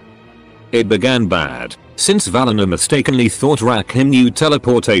 pounds. It began bad, since Valana mistakenly thought Rakim knew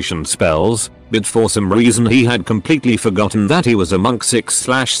teleportation spells, but for some reason he had completely forgotten that he was a monk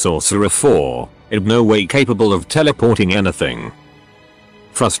 6/sorcerer 4, in no way capable of teleporting anything.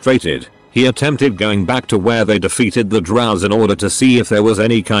 Frustrated, he attempted going back to where they defeated the drows in order to see if there was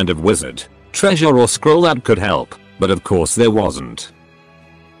any kind of wizard, treasure or scroll that could help, but of course there wasn't.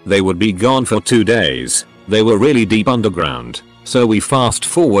 They would be gone for 2 days, they were really deep underground, so we fast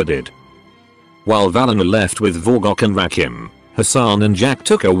forwarded. While Valana left with Vorgok and Rakim, Hassan and Jack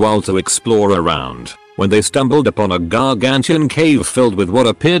took a while to explore around, when they stumbled upon a gargantuan cave filled with what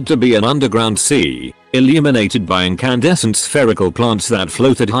appeared to be an underground sea, illuminated by incandescent spherical plants that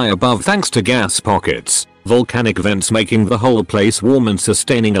floated high above thanks to gas pockets, volcanic vents making the whole place warm and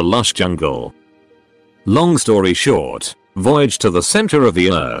sustaining a lush jungle. Long story short, voyage to the center of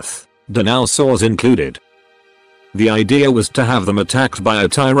the earth, dinosaurs included. The idea was to have them attacked by a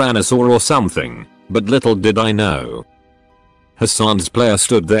tyrannosaur or something, but little did I know. Hassan's player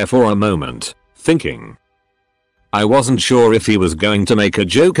stood there for a moment, thinking. I wasn't sure if he was going to make a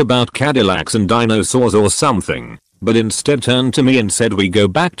joke about Cadillacs and dinosaurs or something, but instead turned to me and said we go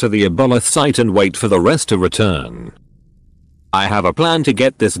back to the aboleth site and wait for the rest to return. I have a plan to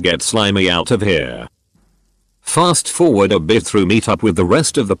get Slimy out of here. Fast forward a bit through meet up with the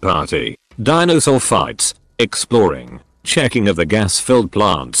rest of the party, dinosaur fights, exploring, checking of the gas-filled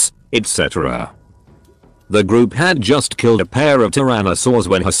plants, etc. The group had just killed a pair of tyrannosaurs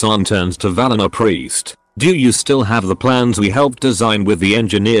when Hassan turns to Valana Priest. Do you still have the plans we helped design with the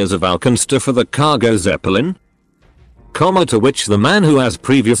engineers of Alkenster for the cargo zeppelin? To which the man who as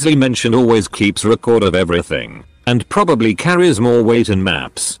previously mentioned always keeps record of everything, and probably carries more weight in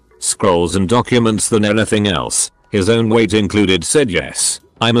maps, scrolls and documents than anything else, his own weight included, said yes,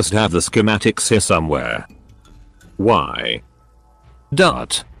 I must have the schematics here somewhere. Why?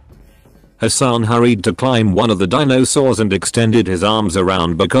 Hassan hurried to climb one of the dinosaurs and extended his arms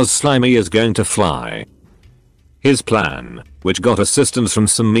around because Slimy is going to fly. His plan, which got assistance from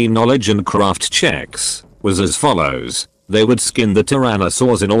some mean knowledge and craft checks, was as follows. They would skin the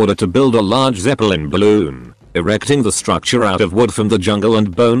tyrannosaurs in order to build a large zeppelin balloon, erecting the structure out of wood from the jungle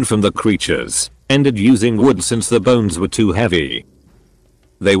and bone from the creatures, ended using wood since the bones were too heavy.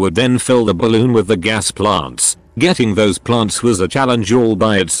 They would then fill the balloon with the gas plants. Getting those plants was a challenge all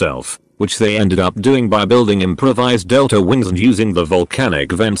by itself, which they ended up doing by building improvised delta wings and using the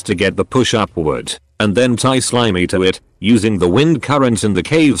volcanic vents to get the push upward, and then tie Slimy to it, using the wind currents in the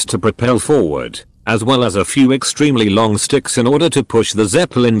caves to propel forward, as well as a few extremely long sticks in order to push the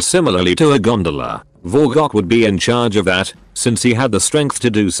zeppelin similarly to a gondola. Vorgok would be in charge of that, since he had the strength to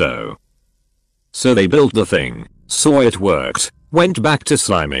do so. So they built the thing, saw it worked, went back to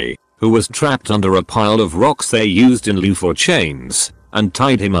Slimy, who was trapped under a pile of rocks they used in lieu for chains, and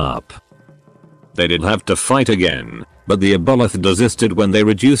tied him up. They did have to fight again, but the aboleth desisted when they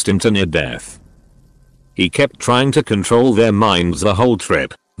reduced him to near death. He kept trying to control their minds the whole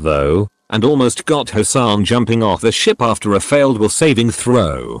trip, though, and almost got Hassan jumping off the ship after a failed will saving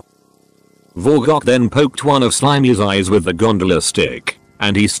throw. Vorgok then poked one of Slimy's eyes with the gondola stick,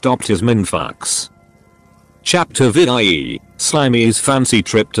 and he stopped his minfucks. Chapter VIE, Slimy's fancy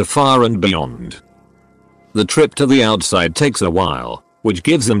trip to far and beyond. The trip to the outside takes a while, which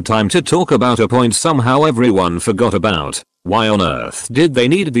gives them time to talk about a point somehow everyone forgot about. Why on earth did they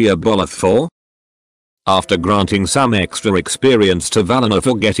need the aboleth for? After granting some extra experience to Valana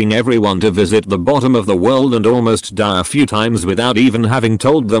for getting everyone to visit the bottom of the world and almost die a few times without even having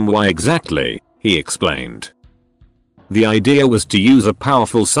told them why exactly, he explained. The idea was to use a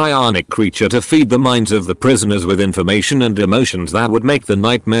powerful psionic creature to feed the minds of the prisoners with information and emotions that would make the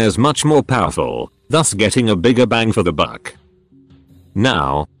nightmares much more powerful, thus getting a bigger bang for the buck.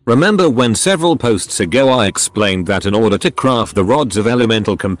 Now, remember when several posts ago I explained that in order to craft the rods of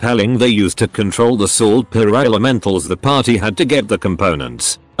elemental compelling they used to control the salt pyroelementals, the party had to get the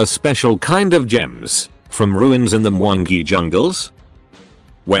components, a special kind of gems, from ruins in the Mwangi jungles?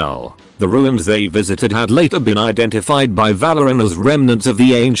 Well, the ruins they visited had later been identified by Valorant as remnants of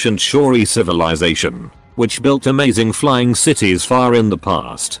the ancient Shori civilization, which built amazing flying cities far in the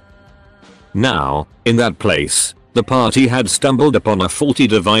past. Now, in that place, the party had stumbled upon a faulty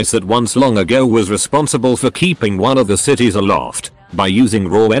device that once long ago was responsible for keeping one of the cities aloft, by using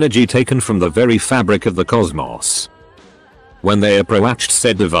raw energy taken from the very fabric of the cosmos. When they approached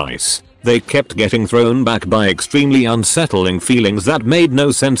said device, they kept getting thrown back by extremely unsettling feelings that made no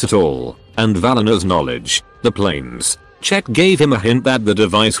sense at all, and Valana's knowledge, the planes, check gave him a hint that the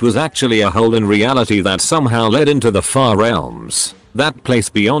device was actually a hole in reality that somehow led into the far realms. That place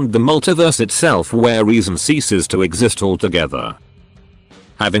beyond the multiverse itself where reason ceases to exist altogether.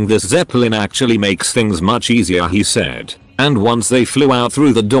 Having this zeppelin actually makes things much easier, he said, and once they flew out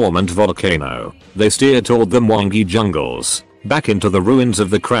through the dormant volcano, they steered toward the Mwangi jungles, back into the ruins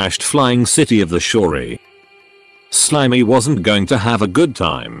of the crashed flying city of the Shori. Slimy wasn't going to have a good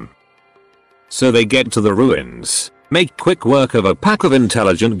time. So they get to the ruins, make quick work of a pack of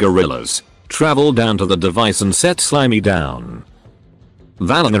intelligent gorillas, travel down to the device and set Slimy down.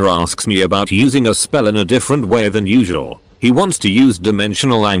 Valana asks me about using a spell in a different way than usual. He wants to use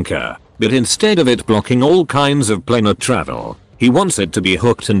Dimensional Anchor, but instead of it blocking all kinds of planar travel, he wants it to be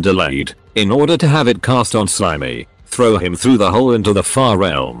hooked and delayed, in order to have it cast on Slimy, throw him through the hole into the far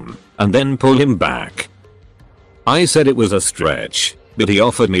realm, and then pull him back. I said it was a stretch, but he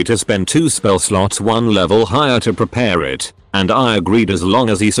offered me to spend 2 spell slots 1 level higher to prepare it, and I agreed as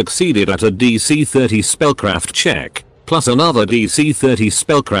long as he succeeded at a DC 30 spellcraft check, plus another DC 30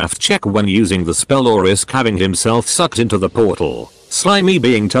 spellcraft check when using the spell or risk having himself sucked into the portal, Slimy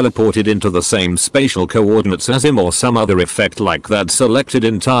being teleported into the same spatial coordinates as him or some other effect like that selected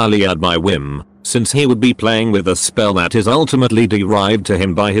entirely at my whim, since he would be playing with a spell that is ultimately derived to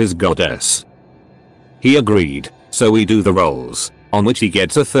him by his goddess. He agreed, so we do the rolls, on which he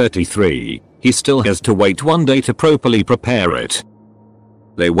gets a 33, he still has to wait 1 day to properly prepare it.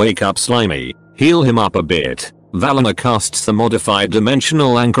 They wake up Slimy, heal him up a bit. Valana casts the modified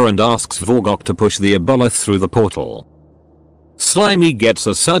Dimensional Anchor and asks Vorgok to push the Ebolith through the portal. Slimy gets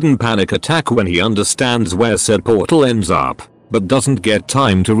a sudden panic attack when he understands where said portal ends up, but doesn't get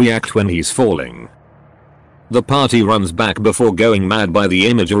time to react when he's falling. The party runs back before going mad by the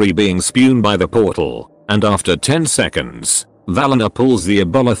imagery being spewed by the portal, and after 10 seconds, Valana pulls the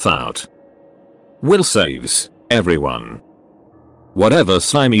Ebolith out. Will saves everyone. Whatever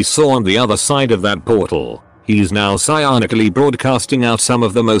Slimy saw on the other side of that portal, he's now psionically broadcasting out some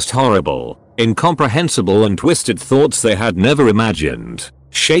of the most horrible, incomprehensible and twisted thoughts they had never imagined,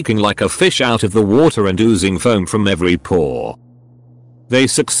 shaking like a fish out of the water and oozing foam from every pore. They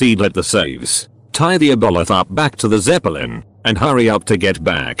succeed at the saves, tie the Ebolith up back to the Zeppelin, and hurry up to get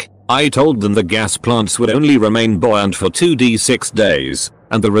back. I told them the gas plants would only remain buoyant for 2d6 days,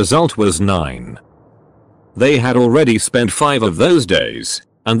 and the result was 9. They had already spent 5 of those days,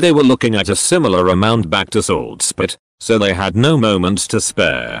 and they were looking at a similar amount back to Saltspit, so they had no moments to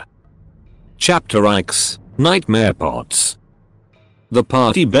spare. Chapter X, Nightmare Pots. The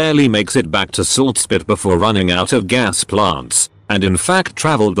party barely makes it back to Saltspit before running out of gas plants, and in fact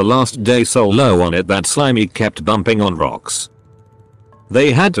traveled the last day so low on it that Slimy kept bumping on rocks.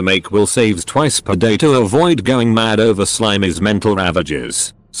 They had to make will saves twice per day to avoid going mad over Slimy's mental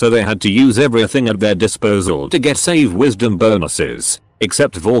ravages, so they had to use everything at their disposal to get save wisdom bonuses,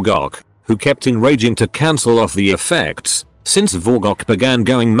 except Vorgok, who kept enraging to cancel off the effects. Since Vorgok began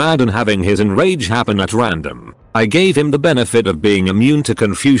going mad and having his enrage happen at random, I gave him the benefit of being immune to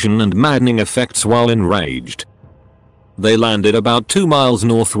confusion and maddening effects while enraged. They landed about 2 miles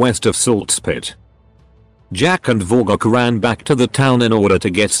northwest of Saltspit. Jack and Vorgok ran back to the town in order to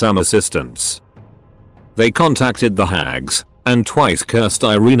get some assistance. They contacted the hags, and twice cursed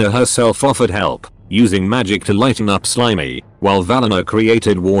Irina herself offered help, using magic to lighten up Slimy, while Valana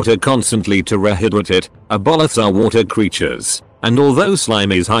created water constantly to rehydrate it. Eboliths are water creatures, and although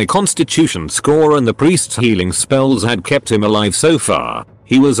Slimy's high constitution score and the priest's healing spells had kept him alive so far,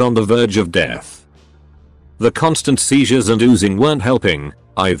 he was on the verge of death. The constant seizures and oozing weren't helping,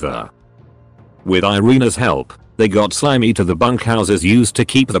 either. With Irina's help, they got Slimy to the bunkhouses used to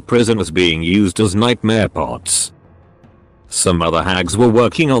keep the prisoners being used as nightmare pots. Some other hags were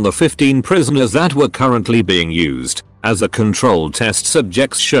working on the 15 prisoners that were currently being used, As the controlled test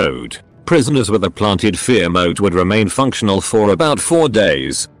subjects showed, prisoners with a planted fear mode would remain functional for about 4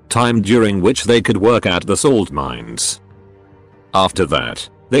 days, time during which they could work at the salt mines. After that,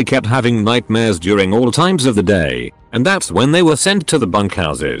 they kept having nightmares during all times of the day, and that's when they were sent to the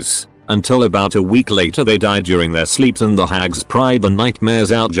bunkhouses. Until about a week later they died during their sleeps, and the hags pried the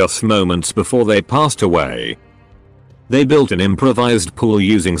nightmares out just moments before they passed away. They built an improvised pool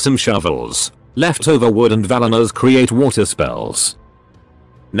using some shovels, leftover wood, and Valinors create water spells.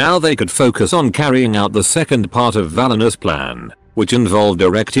 Now they could focus on carrying out the second part of Valinor's plan, which involved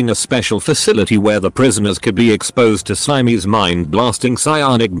erecting a special facility where the prisoners could be exposed to Slimy's mind-blasting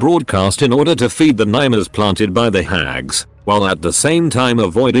psionic broadcast in order to feed the Nymers planted by the hags, while at the same time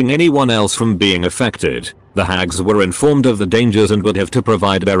avoiding anyone else from being affected. The hags were informed of the dangers and would have to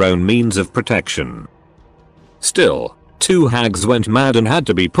provide their own means of protection. Still, 2 hags went mad and had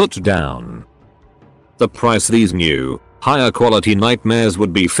to be put down. The price these new, higher quality nightmares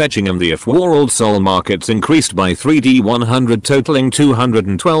would be fetching them the off-world soul markets increased by 3D100, totaling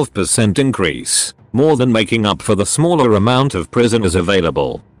 212% increase, more than making up for the smaller amount of prisoners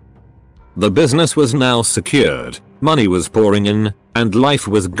available. The business was now secured, money was pouring in, and life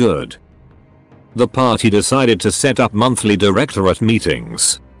was good. The party decided to set up monthly directorate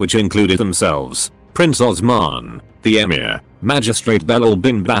meetings, which included themselves, Prince Osman, the Emir, Magistrate Belal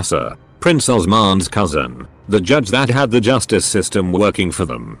bin Bassar, Prince Osman's cousin, the judge that had the justice system working for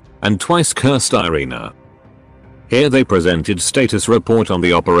them, and twice cursed Irina. Here they presented status report on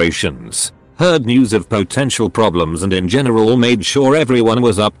the operations, heard news of potential problems, and in general made sure everyone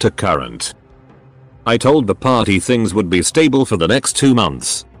was up to current. I told the party things would be stable for the next 2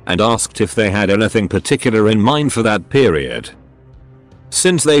 months, and asked if they had anything particular in mind for that period.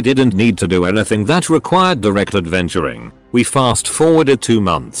 Since they didn't need to do anything that required direct adventuring, we fast forwarded 2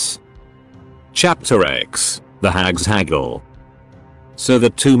 months. Chapter X, The Hags Haggle. So the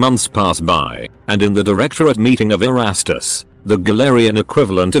 2 months pass by, and in the directorate meeting of Erastus, the Galarian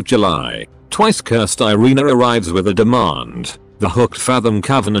equivalent of July, twice cursed Irina arrives with a demand. The Hooked Fathom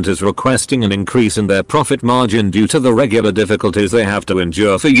Covenant is requesting an increase in their profit margin due to the regular difficulties they have to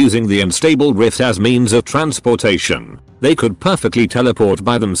endure for using the unstable rift as means of transportation. They could perfectly teleport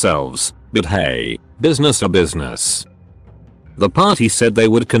by themselves, but hey, business or business. The party said they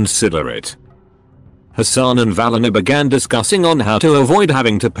would consider it. Hassan and Valinor began discussing on how to avoid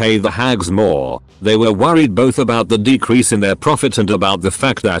having to pay the hags more. They were worried both about the decrease in their profits and about the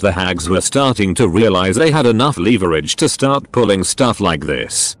fact that the hags were starting to realize they had enough leverage to start pulling stuff like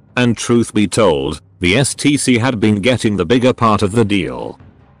this. And truth be told, the STC had been getting the bigger part of the deal.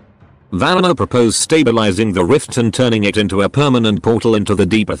 Valinor proposed stabilizing the rift and turning it into a permanent portal into the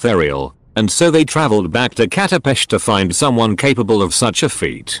deep ethereal, and so they traveled back to Katapesh to find someone capable of such a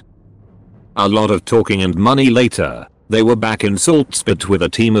feat. A lot of talking and money later, they were back in Saltspit with a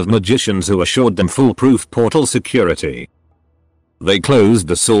team of magicians who assured them foolproof portal security. They closed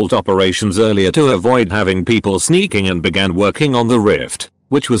the salt operations earlier to avoid having people sneaking and began working on the rift,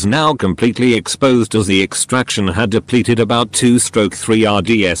 which was now completely exposed as the extraction had depleted about 2/3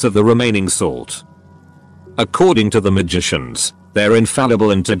 RDS of the remaining salt. According to the magicians, their infallible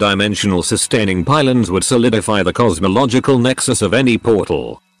interdimensional sustaining pylons would solidify the cosmological nexus of any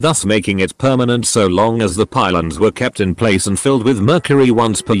portal, thus making it permanent so long as the pylons were kept in place and filled with mercury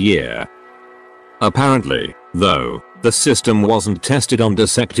once per year. Apparently, though, the system wasn't tested on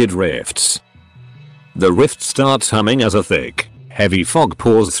dissected rifts. The rift starts humming as a thick, heavy fog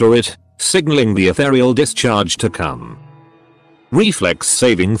pours through it, signaling the ethereal discharge to come. Reflex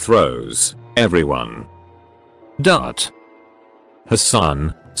saving throws, everyone. Dart.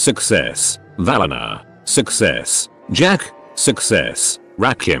 Hassan, success. Valinor, success. Jack, success.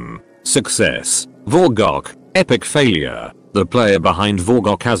 Rakim, success. Vorgok, epic failure. The player behind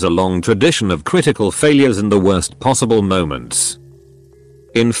Vorgok has a long tradition of critical failures in the worst possible moments.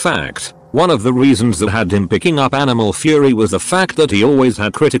 In fact, one of the reasons that had him picking up Animal Fury was the fact that he always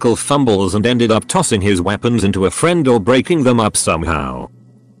had critical fumbles and ended up tossing his weapons into a friend or breaking them up somehow.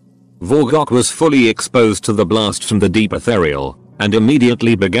 Vorgok was fully exposed to the blast from the deep ethereal, and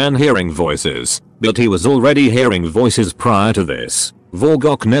immediately began hearing voices, but he was already hearing voices prior to this.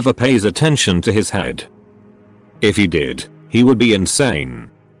 Vorgok never pays attention to his head. If he did, he would be insane.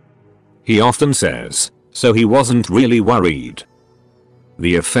 He often says, so he wasn't really worried.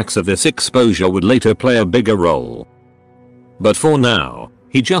 The effects of this exposure would later play a bigger role. But for now,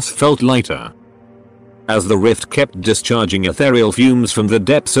 he just felt lighter. As the rift kept discharging ethereal fumes from the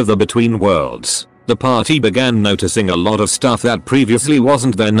depths of the Between Worlds, the party began noticing a lot of stuff that previously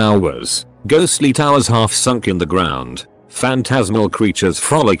wasn't there now was. Ghostly towers half sunk in the ground, phantasmal creatures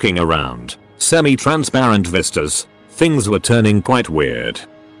frolicking around, semi-transparent vistas, things were turning quite weird.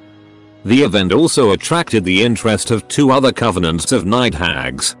 The event also attracted the interest of 2 other covenants of night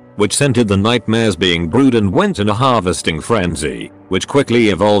hags, which scented the nightmares being brewed and went in a harvesting frenzy, which quickly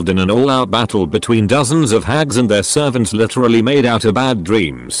evolved in an all-out battle between dozens of hags and their servants, literally made out of bad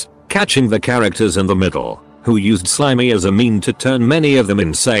dreams, catching the characters in the middle, who used Slimy as a mean to turn many of them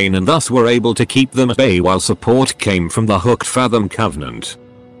insane and thus were able to keep them at bay while support came from the Hooked Fathom Covenant.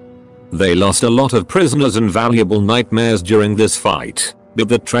 They lost a lot of prisoners and valuable nightmares during this fight, but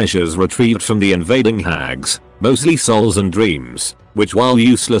the treasures retrieved from the invading hags, mostly souls and dreams, which while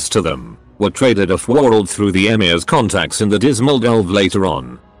useless to them, were traded off-world through the Emir's contacts in the Dismal Delve later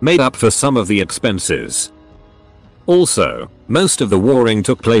on, made up for some of the expenses. Also, most of the warring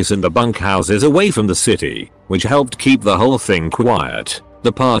took place in the bunkhouses away from the city, which helped keep the whole thing quiet.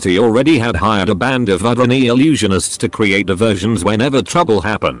 The party already had hired a band of Udroni illusionists to create diversions whenever trouble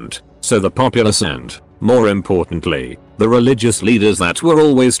happened, so the populace and, more importantly, the religious leaders that were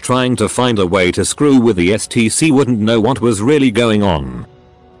always trying to find a way to screw with the STC wouldn't know what was really going on.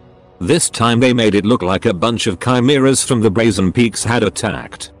 This time they made it look like a bunch of chimeras from the Brazen Peaks had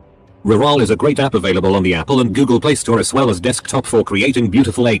attacked. Reroll is a great app available on the Apple and Google Play Store as well as desktop for creating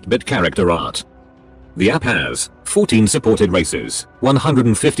beautiful 8-bit character art. The app has 14 supported races,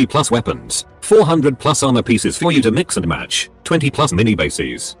 150 plus weapons, 400 plus armor pieces for you to mix and match, 20 plus mini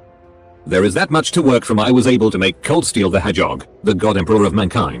bases. There is that much to work from. I was able to make Cold Steel the Hedgehog, the God Emperor of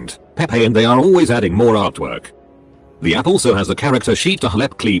Mankind, Pepe, and they are always adding more artwork. The app also has a character sheet to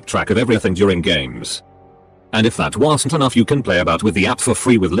help keep track of everything during games. And if that wasn't enough, you can play about with the app for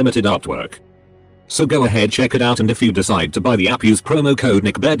free with limited artwork. So go ahead, check it out, and if you decide to buy the app, use promo code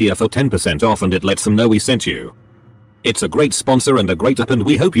Neckbeardia for 10% off and it lets them know we sent you. It's a great sponsor and a great app and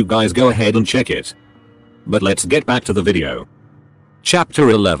we hope you guys go ahead and check it. But let's get back to the video. Chapter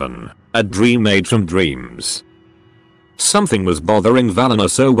 11. A Dream Made from Dreams. Something was bothering Valina,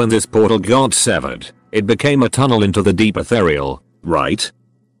 so when this portal got severed, it became a tunnel into the deep ethereal, right?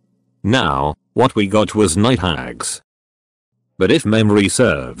 Now, what we got was night hags. But if memory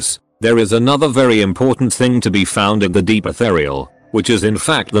serves, there is another very important thing to be found in the deep ethereal, which is in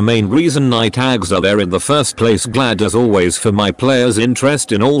fact the main reason night hags are there in the first place. Glad as always for my players'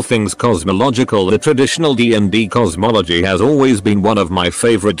 interest in all things cosmological. The traditional D&D cosmology has always been one of my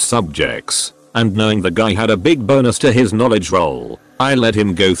favorite subjects, and knowing the guy had a big bonus to his knowledge roll, I let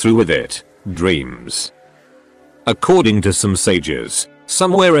him go through with it. Dreams. According to some sages,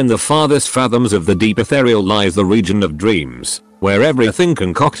 somewhere in the farthest fathoms of the deep ethereal lies the region of dreams, where everything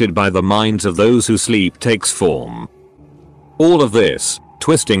concocted by the minds of those who sleep takes form. All of this,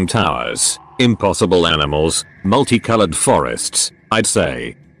 twisting towers, impossible animals, multicolored forests, I'd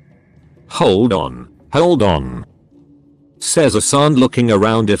say. Hold on, says Hassan, looking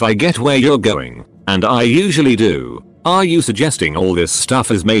around. If I get where you're going, and I usually do, are you suggesting all this stuff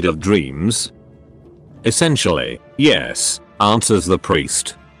is made of dreams? Essentially, yes, answers the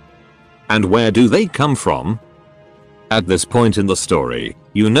priest. And where do they come from? At this point in the story,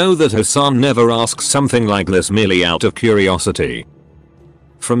 you know that Hassan never asks something like this merely out of curiosity.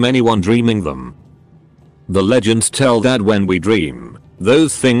 From anyone dreaming them. The legends tell that when we dream,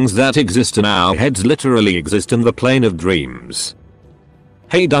 those things that exist in our heads literally exist in the plane of dreams.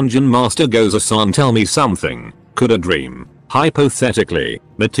 Hey Dungeon Master, goes Hassan, tell me something. Could a dream, hypothetically,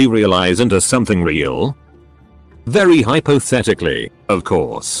 materialize into something real? Very hypothetically, of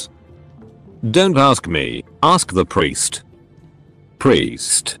course. Don't ask me, ask the priest.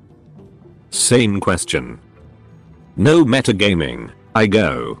 Priest. Same question. No metagaming, I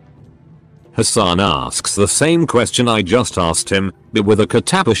go. Hassan asks the same question I just asked him, but with a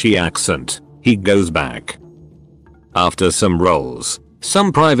Katapashi accent. He goes back. After some rolls,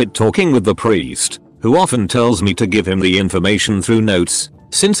 some private talking with the priest, who often tells me to give him the information through notes,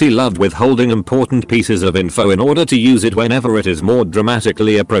 since he loved withholding important pieces of info in order to use it whenever it is more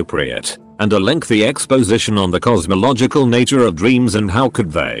dramatically appropriate, and a lengthy exposition on the cosmological nature of dreams and how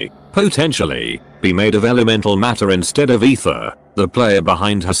could they, potentially, be made of elemental matter instead of ether. The player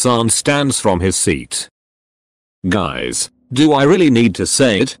behind Hassan stands from his seat. Guys, do I really need to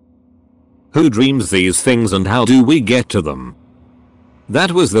say it? Who dreams these things and how do we get to them?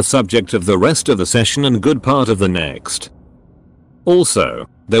 That was the subject of the rest of the session and good part of the next. Also,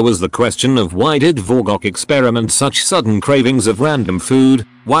 there was the question of why did Vorgok experiment such sudden cravings of random food?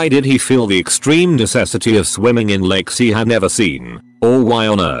 Why did he feel the extreme necessity of swimming in lakes he had never seen? Or why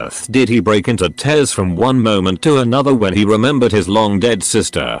on earth did he break into tears from one moment to another when he remembered his long dead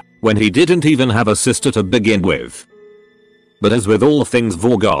sister, when he didn't even have a sister to begin with? But as with all things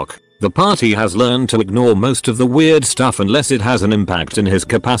Vorgok, the party has learned to ignore most of the weird stuff unless it has an impact in his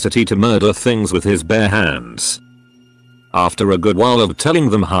capacity to murder things with his bare hands. After a good while of telling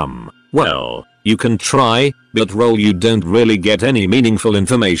them well, you can try, but roll you don't really get any meaningful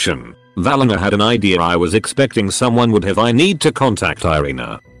information. Valina had an idea. I was expecting someone would have. I need to contact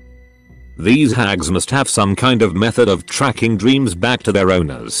Irina. These hags must have some kind of method of tracking dreams back to their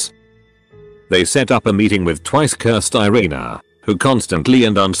owners. They set up a meeting with twice cursed Irina, who constantly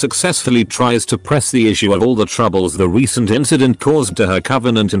and unsuccessfully tries to press the issue of all the troubles the recent incident caused to her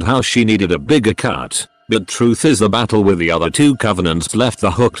covenant and how she needed a bigger cut. But truth is the battle with the other two covenants left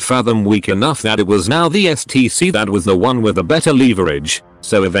the hooked fathom weak enough that it was now the STC that was the one with the better leverage,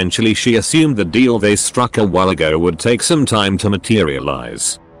 so eventually she assumed the deal they struck a while ago would take some time to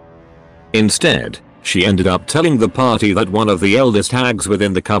materialize. Instead, she ended up telling the party that one of the eldest hags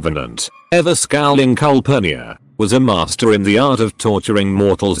within the covenant, ever scowling Calpurnia, was a master in the art of torturing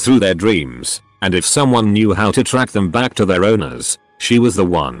mortals through their dreams, and if someone knew how to track them back to their owners, she was the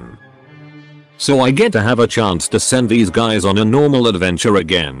one. So I get to have a chance to send these guys on a normal adventure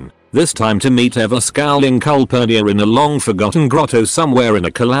again, this time to meet ever scowling Calpurnia in a long forgotten grotto somewhere in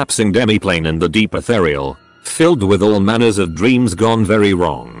a collapsing demiplane in the deep ethereal, filled with all manners of dreams gone very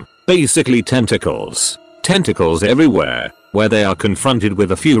wrong, basically tentacles. Tentacles everywhere, where they are confronted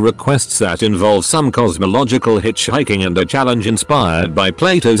with a few requests that involve some cosmological hitchhiking and a challenge inspired by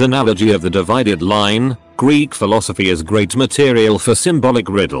Plato's analogy of the divided line. Greek philosophy is great material for symbolic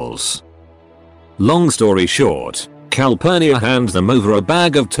riddles. Long story short, Calpurnia hands them over a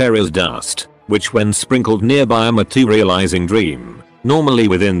bag of terror's dust, which when sprinkled nearby a materializing dream, normally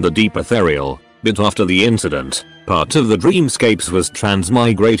within the deep ethereal, but after the incident, part of the dreamscapes was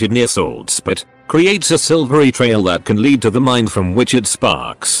transmigrated near salt spit, creates a silvery trail that can lead to the mind from which it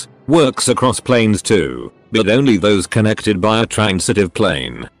sparks, works across planes too, but only those connected by a transitive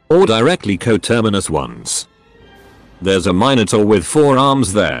plane, or directly coterminous ones. There's a minotaur with 4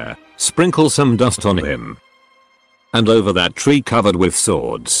 arms there. Sprinkle some dust on him. And over that tree covered with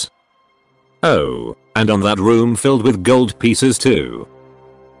swords. Oh, and on that room filled with gold pieces too.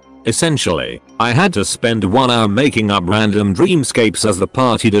 Essentially, I had to spend 1 hour making up random dreamscapes as the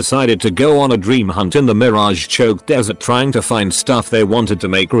party decided to go on a dream hunt in the mirage-choked desert trying to find stuff they wanted to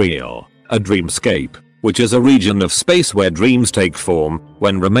make real. A dreamscape, which is a region of space where dreams take form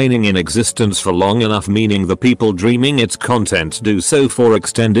when remaining in existence for long enough, meaning the people dreaming its content do so for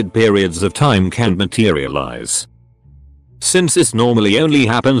extended periods of time can materialize. Since this normally only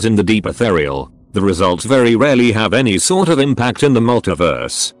happens in the deep ethereal, the results very rarely have any sort of impact in the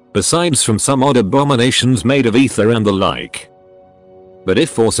multiverse, besides from some odd abominations made of ether and the like. But if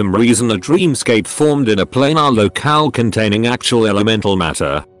for some reason a dreamscape formed in a planar locale containing actual elemental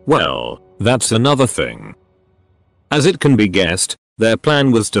matter, well, that's another thing. As it can be guessed, their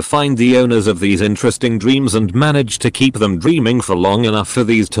plan was to find the owners of these interesting dreams and manage to keep them dreaming for long enough for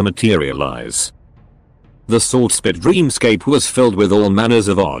these to materialize. The Saltspit dreamscape was filled with all manners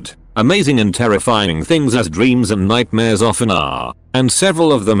of odd, amazing and terrifying things as dreams and nightmares often are, and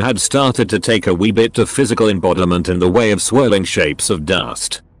several of them had started to take a wee bit of physical embodiment in the way of swirling shapes of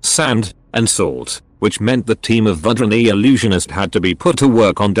dust, sand, and salt, which meant the team of Vudrani illusionist had to be put to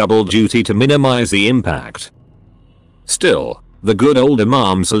work on double duty to minimize the impact. Still, the good old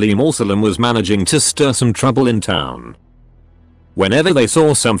Imam Salim al-Salam was managing to stir some trouble in town. Whenever they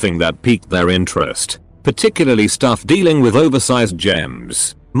saw something that piqued their interest, particularly stuff dealing with oversized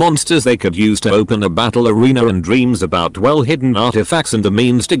gems, monsters they could use to open a battle arena, and dreams about well-hidden artifacts and the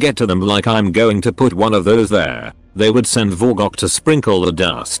means to get to them, like I'm going to put one of those there, they would send Vorgok to sprinkle the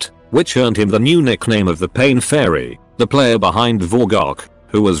dust, which earned him the new nickname of the Pain Fairy. The player behind Vorgok,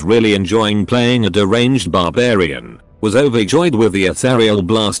 who was really enjoying playing a deranged barbarian, was overjoyed with the ethereal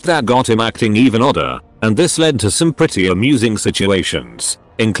blast that got him acting even odder, and this led to some pretty amusing situations,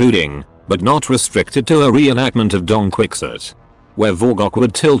 including, but not restricted to, a reenactment of Don Quixote, where Vorgok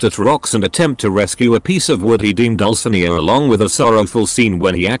would tilt at rocks and attempt to rescue a piece of wood he deemed Dulcinea, along with a sorrowful scene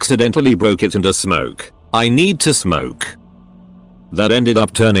when he accidentally broke it into smoke. I need to smoke. That ended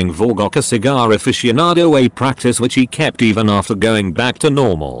up turning Vorgok a cigar aficionado, a practice which he kept even after going back to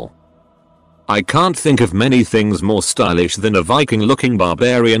normal. I can't think of many things more stylish than a Viking-looking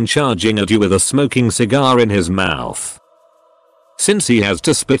barbarian charging at you with a smoking cigar in his mouth. Since he has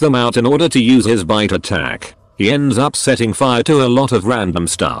to spit them out in order to use his bite attack, he ends up setting fire to a lot of random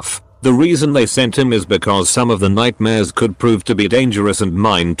stuff. The reason they sent him is because some of the nightmares could prove to be dangerous and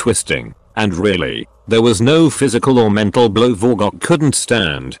mind-twisting, and really, there was no physical or mental blow Vorgok couldn't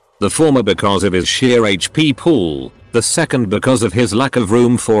stand, the former because of his sheer HP pool, the second because of his lack of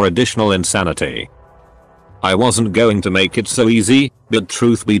room for additional insanity. I wasn't going to make it so easy, but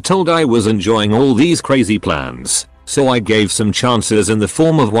truth be told I was enjoying all these crazy plans, so I gave some chances in the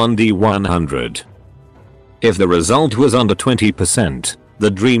form of 1d100. If the result was under 20%, the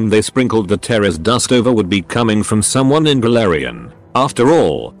dream they sprinkled the terrorist dust over would be coming from someone in Galarian. After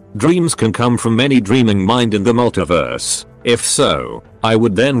all, dreams can come from any dreaming mind in the multiverse. If so, I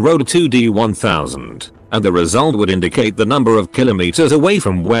would then roll 2d1000, and the result would indicate the number of kilometers away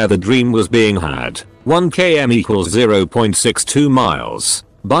from where the dream was being had. 1 km equals 0.62 miles.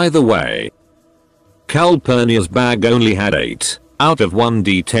 By the way, Calpurnia's bag only had 8 out of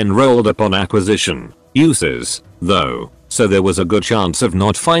 1d10 rolled upon acquisition uses, though, so there was a good chance of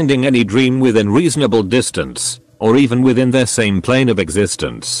not finding any dream within reasonable distance, or even within their same plane of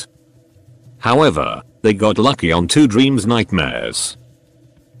existence. However, they got lucky on 2 dreams nightmares.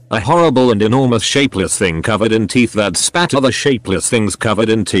 A horrible and enormous shapeless thing covered in teeth that spat other shapeless things covered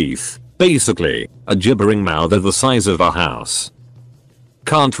in teeth. Basically, a gibbering mouth the size of a house.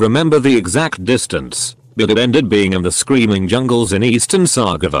 Can't remember the exact distance, but it ended being in the screaming jungles in eastern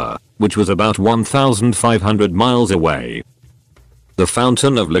Sargava, which was about 1,500 miles away. The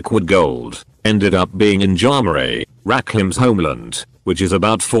fountain of liquid gold ended up being in Jarmare, Rakhim's homeland, which is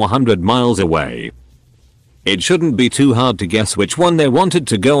about 400 miles away. It shouldn't be too hard to guess which one they wanted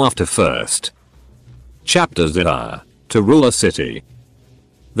to go after first. Chapter 0. To rule a city.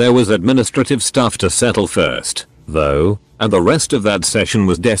 There was administrative stuff to settle first, though, and the rest of that session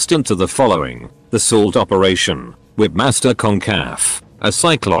was destined to the following: the Salt Operation, Whipmaster Concaf, a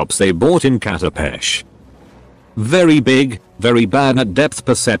cyclops they bought in Katapesh. Very big, very bad at depth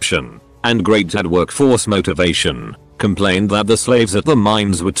perception, and great at workforce motivation, complained that the slaves at the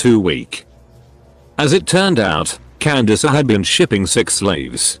mines were too weak. As it turned out, Candace had been shipping 6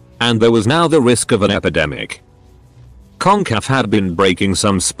 slaves, and there was now the risk of an epidemic. Concaf had been breaking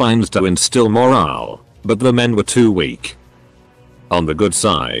some spines to instill morale, but the men were too weak. On the good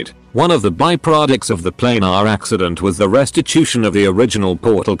side, one of the byproducts of the planar accident was the restitution of the original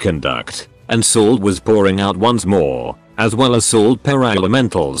portal conduct, and salt was pouring out once more, as well as salt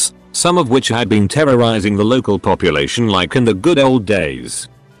para-elementals, some of which had been terrorizing the local population like in the good old days.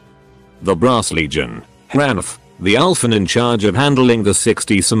 The Brass Legion, Hranf, the Alphan in charge of handling the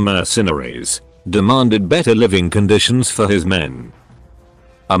 60-some mercenaries, demanded better living conditions for his men.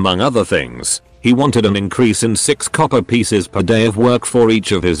 Among other things, he wanted an increase in 6 copper pieces per day of work for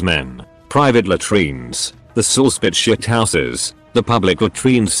each of his men, private latrines, the Sulspit shithouses, the public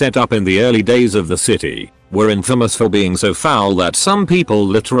latrines set up in the early days of the city, were infamous for being so foul that some people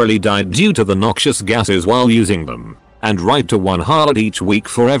literally died due to the noxious gases while using them, and right to 1 harlot each week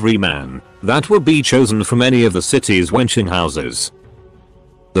for every man that would be chosen from any of the city's wenching houses.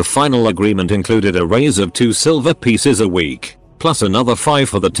 The final agreement included a raise of 2 silver pieces a week, plus another 5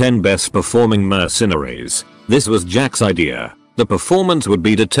 for the 10 best performing mercenaries. This was Jack's idea. The performance would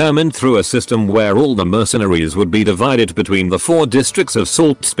be determined through a system where all the mercenaries would be divided between the 4 districts of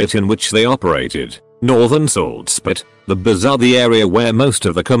Saltspit in which they operated. Northern Saltspit, the bazaar, the area where most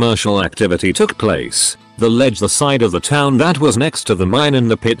of the commercial activity took place. The ledge, the side of the town that was next to the mine, and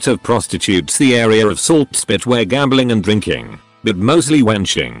the pit of prostitutes, the area of Saltspit where gambling and drinking, but mostly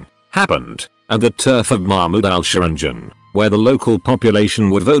wenching, happened, and the turf of Mahmud al-Sharanjan, where the local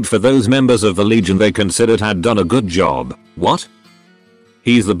population would vote for those members of the Legion they considered had done a good job. What?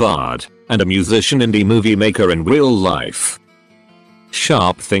 He's the bard, and a musician, indie movie maker in real life.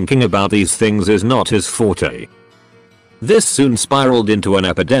 Sharp thinking about these things is not his forte. This soon spiraled into an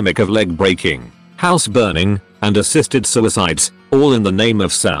epidemic of leg breaking, house burning, and assisted suicides, all in the name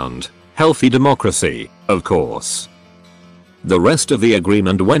of sound, healthy democracy, of course. The rest of the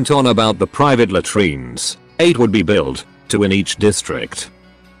agreement went on about the private latrines. 8 would be built, 2 in each district.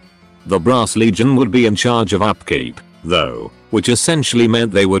 The Brass Legion would be in charge of upkeep, though, which essentially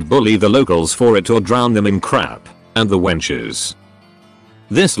meant they would bully the locals for it or drown them in crap, and the wenches.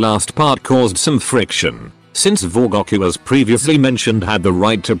 This last part caused some friction, since Vorgoku, as previously mentioned, had the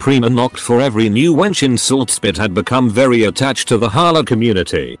right to prima noct for every new wench in Saltspit, had become very attached to the Harla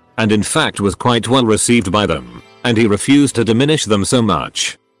community, and in fact was quite well received by them, and he refused to diminish them so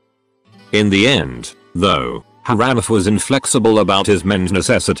much. In the end, though, Hranf was inflexible about his men's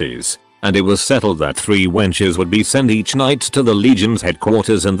necessities, and it was settled that 3 wenches would be sent each night to the Legion's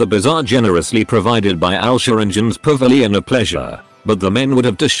headquarters and the bazaar generously provided by Al-Sharanjan's pavilion of pleasure, but the men would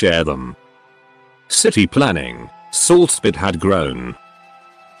have to share them. City planning. Saltspit had grown.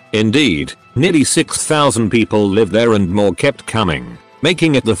 Indeed, nearly 6,000 people lived there and more kept coming,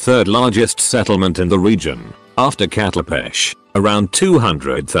 making it the 3rd largest settlement in the region, after Katapesh, around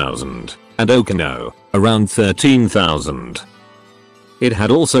 200,000, and Okino, around 13,000. It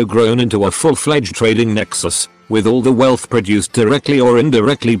had also grown into a full-fledged trading nexus, with all the wealth produced directly or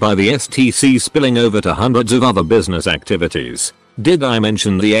indirectly by the STC spilling over to hundreds of other business activities. Did I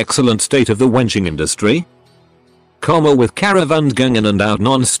mention the excellent state of the wenching industry? with caravans going in and out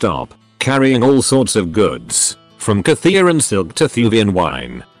non-stop, carrying all sorts of goods, from Catharan silk to Thuvian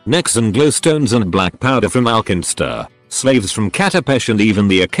wine, necks and glowstones and black powder from Alkinster, slaves from Katapesh and even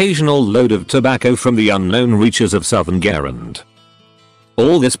the occasional load of tobacco from the unknown reaches of southern Gerand.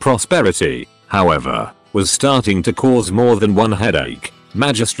 All this prosperity, however, was starting to cause more than one headache.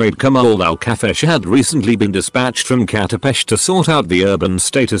 Magistrate Kamal Al-Kafesh had recently been dispatched from Katapesh to sort out the urban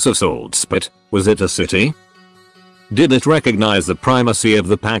status of Saltspit. Was it a city? Did it recognize the primacy of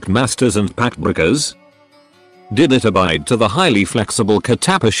the Pact Masters and Pact Breakers? Did it abide to the highly flexible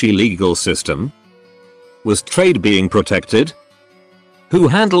Katapeshi legal system? Was trade being protected? Who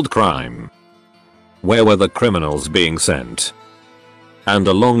handled crime? Where were the criminals being sent? And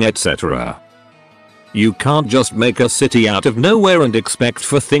along etc. You can't just make a city out of nowhere and expect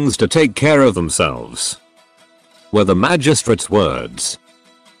for things to take care of themselves, were the magistrate's words.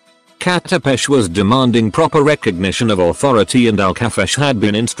 Katapesh was demanding proper recognition of authority, and Al-Kafesh had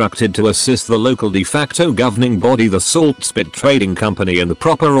been instructed to assist the local de facto governing body, the Saltspit Trading Company, in the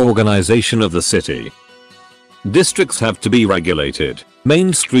proper organization of the city. Districts have to be regulated,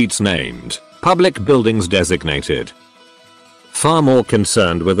 main streets named, public buildings designated. Far more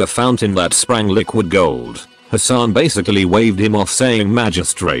concerned with a fountain that sprang liquid gold, Hassan basically waved him off, saying,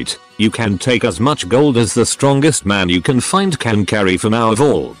 "Magistrate, you can take as much gold as the strongest man you can find can carry from our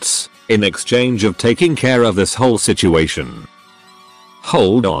vaults, in exchange of taking care of this whole situation."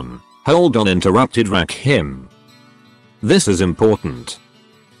 Hold on, interrupted Rakhim. This is important.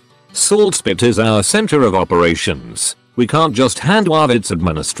 Saltspit is our center of operations. We can't just hand off its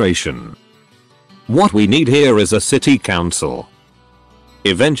administration. What we need here is a city council.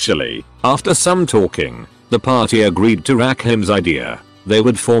 Eventually, after some talking, the party agreed to Rakhim's idea. They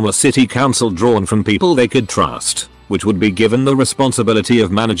would form a city council drawn from people they could trust, which would be given the responsibility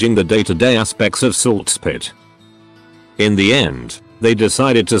of managing the day-to-day aspects of Saltspit. In the end, they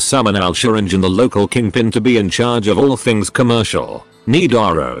decided to summon Al-Sharanj and the local kingpin to be in charge of all things commercial.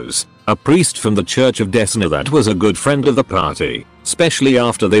 Nidaros, a priest from the Church of Desna that was a good friend of the party, especially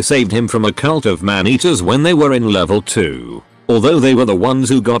after they saved him from a cult of man-eaters when they were in level 2. Although they were the ones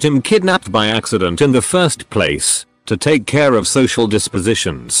who got him kidnapped by accident in the first place, to take care of social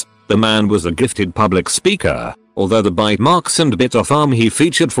dispositions, the man was a gifted public speaker. Although the bite marks and bit off arm he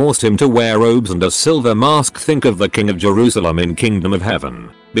featured forced him to wear robes and a silver mask, think of the King of Jerusalem in Kingdom of Heaven.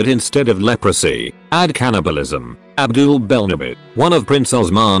 But instead of leprosy, add cannibalism. Abdul Belnabit, one of Prince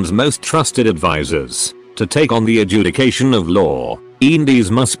Osman's most trusted advisors, to take on the adjudication of law. Indies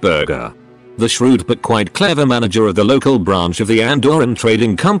Musburger, the shrewd but quite clever manager of the local branch of the Andorran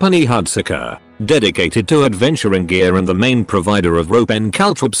trading company Hudsika, dedicated to adventuring gear and the main provider of rope and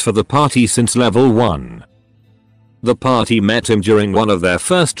caltrops for the party since level 1. The party met him during one of their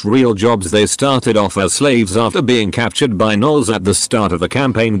first real jobs. They started off as slaves after being captured by gnolls at the start of the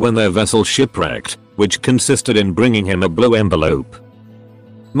campaign when their vessel shipwrecked, which consisted in bringing him a blue envelope.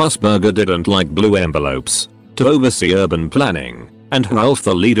 Musburger didn't like blue envelopes, to oversee urban planning, and Hrolf,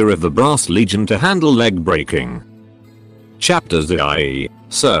 the leader of the Brass Legion, to handle leg breaking. Chapters IE.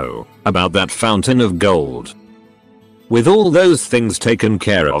 So, about that fountain of gold. With all those things taken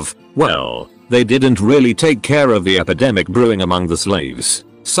care of, well, they didn't really take care of the epidemic brewing among the slaves,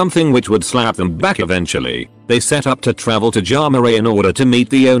 something which would slap them back eventually. They set up to travel to Jarmare in order to meet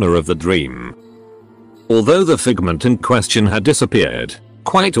the owner of the dream. Although the figment in question had disappeared,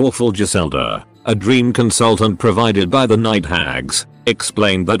 quite awful Giselda, a dream consultant provided by the Night Hags,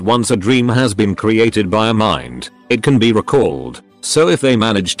 explained that once a dream has been created by a mind, it can be recalled, so if they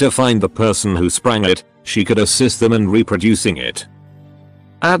managed to find the person who sprang it, she could assist them in reproducing it.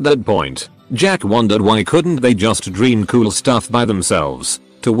 At that point, Jack wondered why couldn't they just dream cool stuff by themselves,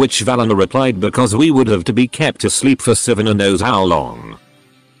 to which Valana replied, because we would have to be kept asleep for Sivana knows how long.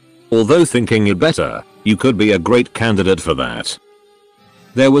 Although thinking it better, you could be a great candidate for that.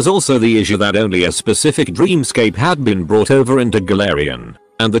 There was also the issue that only a specific dreamscape had been brought over into Galarian,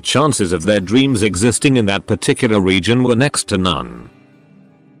 and the chances of their dreams existing in that particular region were next to none.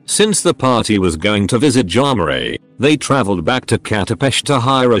 Since the party was going to visit Jarmare, they traveled back to Katapesh to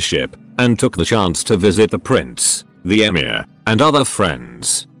hire a ship, and took the chance to visit the prince, the emir, and other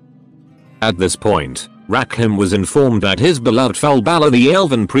friends. At this point, Rakhim was informed that his beloved Falbala, the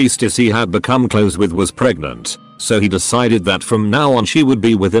elven priestess he had become close with, was pregnant, so he decided that from now on she would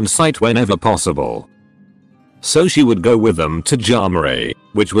be within sight whenever possible. So she would go with them to Jarmare,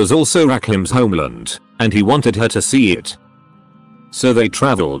 which was also Rakhim's homeland, and he wanted her to see it. So they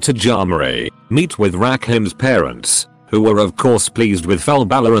traveled to Jarmare, meet with Rakhim's parents, who were of course pleased with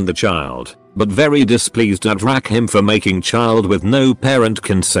Falbala and the child, but very displeased at Rakhim for making child with no parent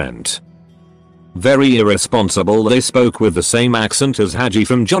consent. Very irresponsible. They spoke with the same accent as Haji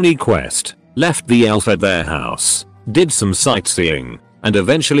from Johnny Quest, left the elf at their house, did some sightseeing, and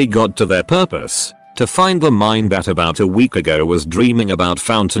eventually got to their purpose, to find the mine that about a week ago was dreaming about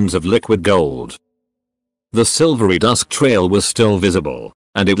fountains of liquid gold. The silvery dusk trail was still visible,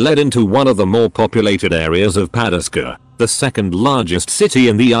 and it led into one of the more populated areas of Padaska, the second largest city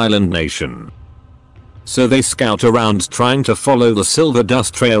in the island nation. So they scout around trying to follow the silver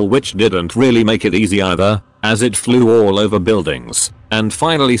dust trail, which didn't really make it easy either, as it flew all over buildings, and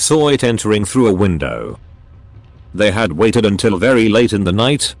finally saw it entering through a window. They had waited until very late in the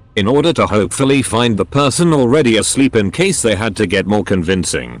night, in order to hopefully find the person already asleep in case they had to get more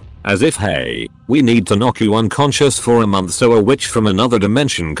convincing. As if, hey, we need to knock you unconscious for a month so a witch from another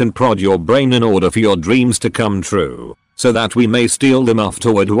dimension can prod your brain in order for your dreams to come true, so that we may steal them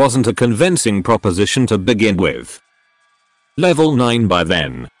afterward wasn't a convincing proposition to begin with. Level 9 by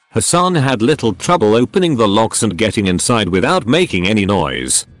then, Hassan had little trouble opening the locks and getting inside without making any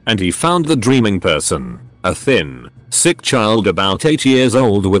noise, and he found the dreaming person, a thin, sick child about 8 years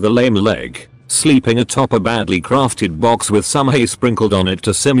old with a lame leg, sleeping atop a badly crafted box with some hay sprinkled on it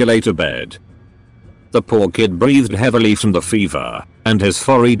to simulate a bed. The poor kid breathed heavily from the fever, and his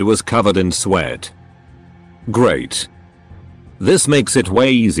forehead was covered in sweat. Great. This makes it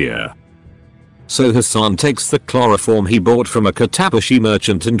way easier. So Hassan takes the chloroform he bought from a Katabashi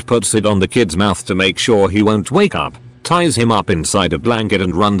merchant and puts it on the kid's mouth to make sure he won't wake up, ties him up inside a blanket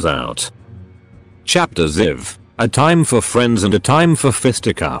and runs out. Chapter Ziv. A time for friends and a time for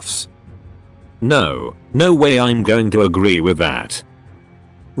fisticuffs. No way I'm going to agree with that.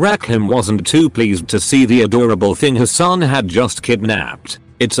 Rakhim wasn't too pleased to see the adorable thing Hassan had just kidnapped.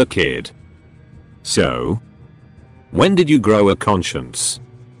 It's a kid. So? When did you grow a conscience?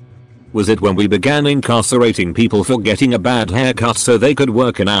 Was it when we began incarcerating people for getting a bad haircut so they could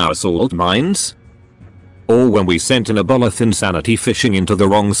work in our salt mines? Or when we sent an Aboleth insanity fishing into the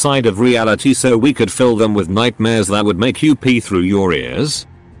wrong side of reality so we could fill them with nightmares that would make you pee through your ears?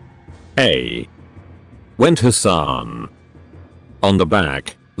 Hey. Went Hassan. On the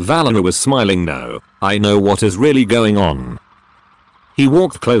back, Valana was smiling. No, I know what is really going on. He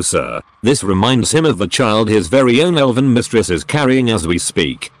walked closer. This reminds him of the child his very own elven mistress is carrying as we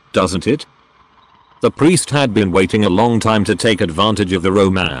speak, doesn't it? The priest had been waiting a long time to take advantage of the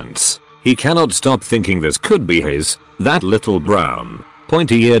romance. He cannot stop thinking this could be that little brown,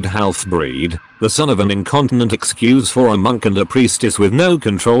 pointy-eared half-breed, the son of an incontinent excuse for a monk and a priestess with no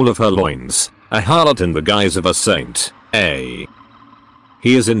control of her loins, a harlot in the guise of a saint, He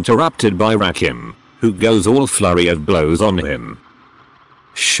is interrupted by Rakhim, who goes all flurry of blows on him.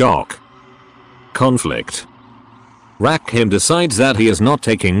 Shock. Conflict. Rakhim decides that he is not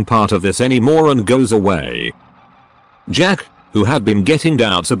taking part of this anymore and goes away. Jack, who had been getting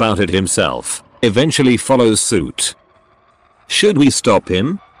doubts about it himself, eventually follows suit. Should we stop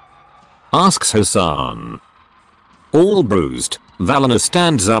him? Asks Hassan. All bruised, Valana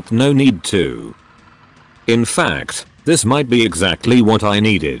stands up. No need to. In fact, this might be exactly what I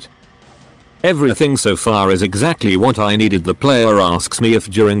needed. Everything so far is exactly what I needed. The player asks me if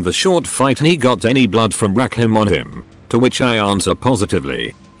during the short fight he got any blood from Rakhim on him, to which I answer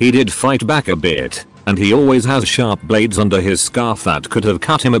positively. He did fight back a bit, and he always has sharp blades under his scarf that could have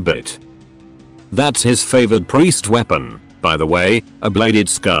cut him a bit. That's his favored priest weapon, by the way, a bladed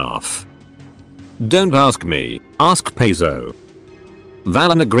scarf. Don't ask me, ask Peso.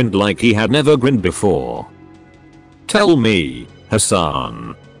 Valana grinned like he had never grinned before. Tell me,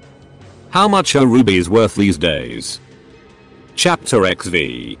 Hassan. How much are rubies worth these days? Chapter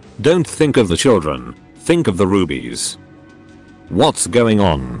XV. Don't think of the children, think of the rubies. What's going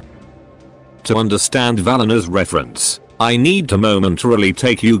on? To understand Valana's reference, I need to momentarily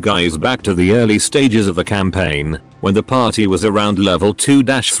take you guys back to the early stages of the campaign, when the party was around level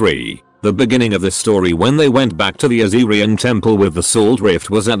 2-3. The beginning of the story when they went back to the Azirian temple with the Salt Rift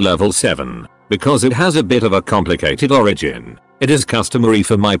was at level 7. Because it has a bit of a complicated origin, it is customary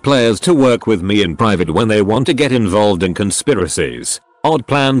for my players to work with me in private when they want to get involved in conspiracies, odd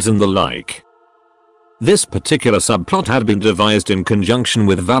plans and the like. This particular subplot had been devised in conjunction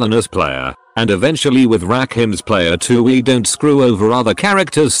with Valana's player, and eventually with Rakhim's player too. We don't screw over other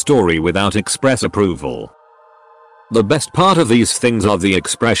characters' story without express approval. The best part of these things are the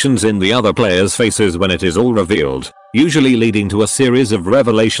expressions in the other players' faces when it is all revealed, usually leading to a series of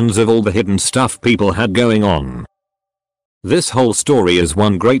revelations of all the hidden stuff people had going on. This whole story is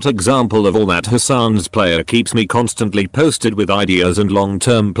one great example of all that. Hassan's player keeps me constantly posted with ideas and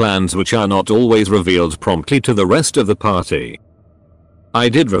long-term plans which are not always revealed promptly to the rest of the party. I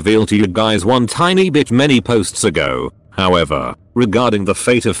did reveal to you guys one tiny bit many posts ago, however, regarding the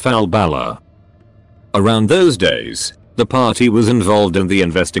fate of Falbala. Around those days, the party was involved in the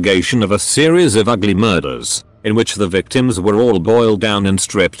investigation of a series of ugly murders, in which the victims were all boiled down and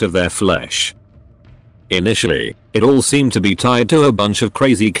stripped of their flesh. Initially, it all seemed to be tied to a bunch of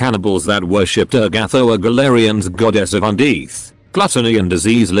crazy cannibals that worshipped Ergathoa Galerian's goddess of undeath, gluttony and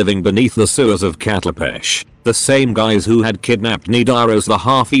disease living beneath the sewers of Catlepesh. The same guys who had kidnapped Nidaros, the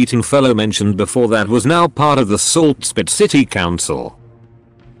half-eating fellow mentioned before, that was now part of the Saltspit City Council.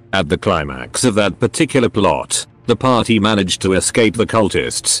 At the climax of that particular plot, the party managed to escape the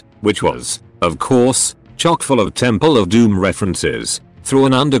cultists, which was, of course, chock full of Temple of Doom references, through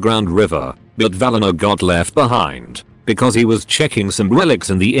an underground river, but Valinor got left behind, because he was checking some relics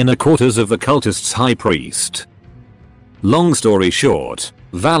in the inner quarters of the cultists' high priest. Long story short,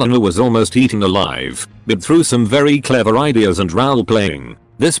 Valinor was almost eaten alive, but through some very clever ideas and role-playing,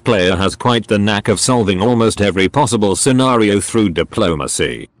 this player has quite the knack of solving almost every possible scenario through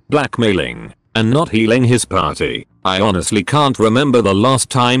diplomacy, blackmailing, and not healing his party. I honestly can't remember the last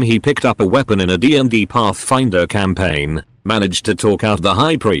time he picked up a weapon in a D&D Pathfinder campaign, managed to talk out the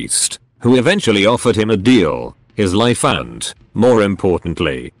High Priest, who eventually offered him a deal, his life and, more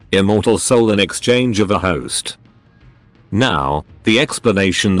importantly, immortal soul in exchange of a host. Now, the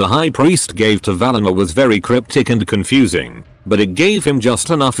explanation the High Priest gave to Valinor was very cryptic and confusing, but it gave him just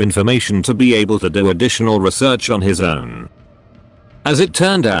enough information to be able to do additional research on his own. As it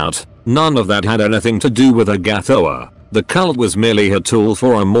turned out, none of that had anything to do with Ergathoa. The cult was merely a tool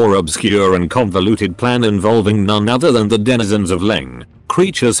for a more obscure and convoluted plan involving none other than the denizens of Leng,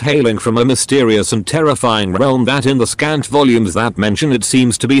 creatures hailing from a mysterious and terrifying realm that in the scant volumes that mention it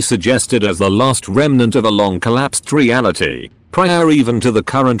seems to be suggested as the last remnant of a long collapsed reality, prior even to the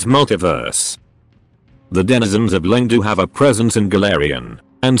current multiverse. The denizens of Leng do have a presence in Galerion,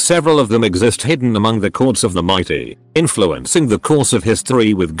 and several of them exist hidden among the courts of the mighty, influencing the course of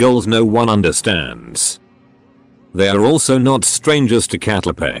history with goals no one understands. They are also not strangers to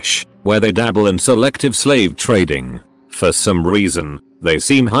Catlepesh, where they dabble in selective slave trading. For some reason, they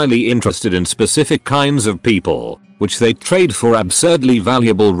seem highly interested in specific kinds of people, which they trade for absurdly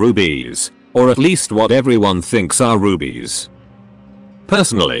valuable rubies, or at least what everyone thinks are rubies.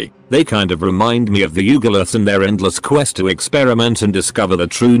 Personally, they kind of remind me of the Yugoloths in their endless quest to experiment and discover the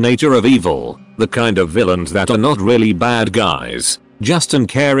true nature of evil, the kind of villains that are not really bad guys, just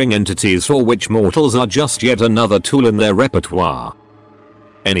uncaring entities for which mortals are just yet another tool in their repertoire.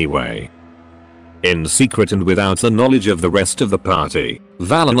 Anyway, in secret and without the knowledge of the rest of the party,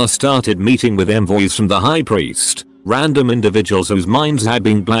 Valinor started meeting with envoys from the High Priest, random individuals whose minds had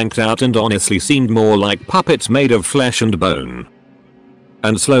been blanked out and honestly seemed more like puppets made of flesh and bone.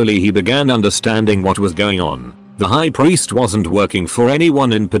 And slowly he began understanding what was going on. The High Priest wasn't working for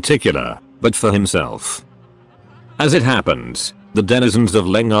anyone in particular, but for himself. As it happens, the denizens of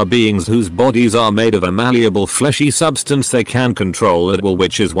Leng are beings whose bodies are made of a malleable fleshy substance they can control at will,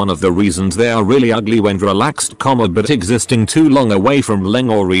 which is one of the reasons they are really ugly when relaxed, but existing too long away from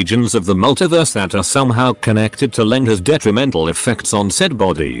Leng or regions of the multiverse that are somehow connected to Leng has detrimental effects on said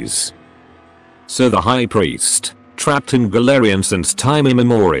bodies. So the High Priest, trapped in Galerion since time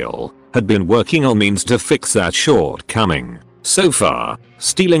immemorial, had been working on means to fix that shortcoming. So far,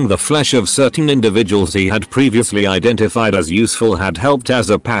 stealing the flesh of certain individuals he had previously identified as useful had helped as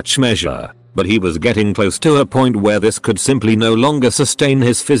a patch measure, but he was getting close to a point where this could simply no longer sustain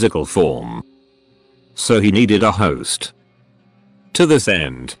his physical form. So he needed a host. To this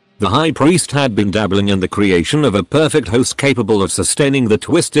end, the High Priest had been dabbling in the creation of a perfect host capable of sustaining the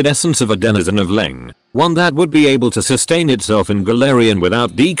twisted essence of a denizen of Leng, one that would be able to sustain itself in Galerion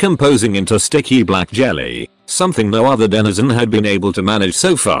without decomposing into sticky black jelly, something no other denizen had been able to manage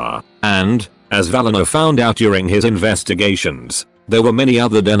so far, and, as Valinor found out during his investigations, there were many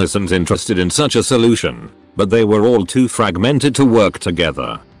other denizens interested in such a solution, but they were all too fragmented to work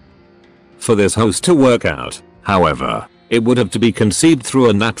together. For this host to work out, however, it would have to be conceived through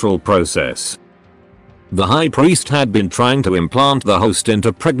a natural process. The High Priest had been trying to implant the host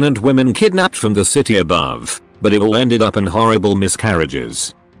into pregnant women kidnapped from the city above, but it all ended up in horrible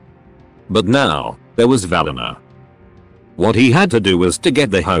miscarriages. But now, there was Valinor. What he had to do was to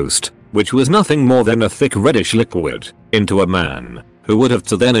get the host, which was nothing more than a thick reddish liquid, into a man, who would have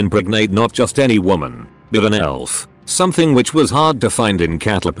to then impregnate not just any woman, but an elf, something which was hard to find in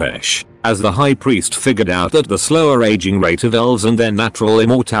Catlepesh, as the High Priest figured out that the slower aging rate of elves and their natural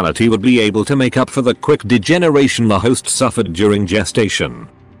immortality would be able to make up for the quick degeneration the host suffered during gestation.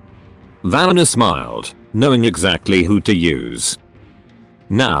 Valinor smiled, knowing exactly who to use.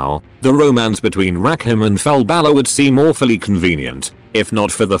 Now, the romance between Rakham and Falbala would seem awfully convenient, if not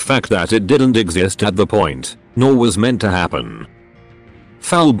for the fact that it didn't exist at the point, nor was meant to happen.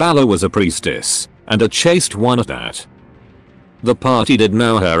 Falbala was a priestess, and a chaste one at that. The party did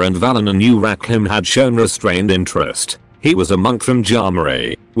know her, and Valina knew Rakhim had shown restrained interest. He was a monk from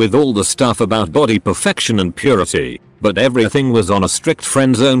Jarmare, with all the stuff about body perfection and purity, but everything was on a strict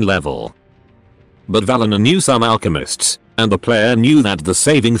friend zone level. But Valina knew some alchemists, and the player knew that the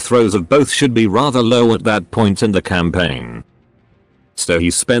saving throws of both should be rather low at that point in the campaign. So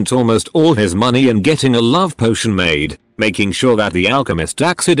he spent almost all his money in getting a love potion made, making sure that the alchemist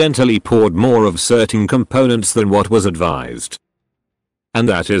accidentally poured more of certain components than what was advised. And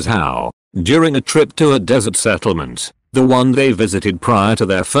that is how, during a trip to a desert settlement, the one they visited prior to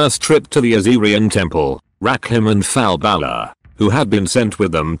their first trip to the Azirian temple, Rakhim and Falbala, who had been sent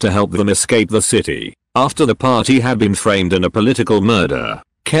with them to help them escape the city, after the party had been framed in a political murder,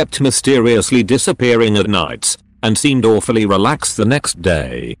 kept mysteriously disappearing at nights, and seemed awfully relaxed the next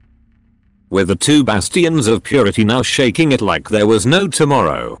day. With the two bastions of purity now shaking it like there was no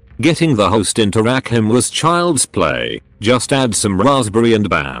tomorrow, getting the host into Rakhim was child's play. Just add some raspberry and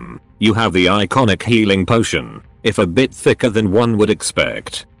bam, you have the iconic healing potion, if a bit thicker than one would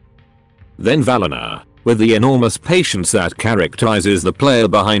expect. Then Valina, with the enormous patience that characterizes the player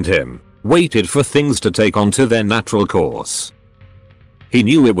behind him, waited for things to take on to their natural course. He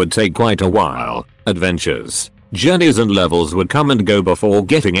knew it would take quite a while, adventures, journeys and levels would come and go before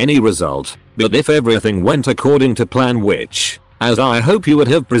getting any result, but if everything went according to plan, which, as I hope you would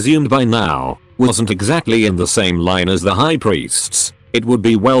have presumed by now, wasn't exactly in the same line as the high priests, it would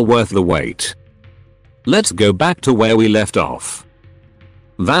be well worth the wait. Let's go back to where we left off.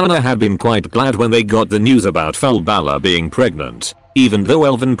 Valina had been quite glad when they got the news about Falbala being pregnant. Even though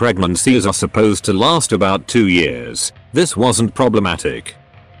elven pregnancies are supposed to last about 2 years, this wasn't problematic.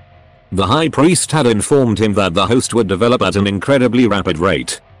 The high priest had informed him that the host would develop at an incredibly rapid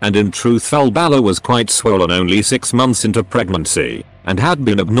rate, and in truth Falbala was quite swollen only 6 months into pregnancy, and had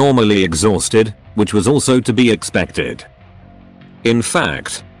been abnormally exhausted, which was also to be expected. In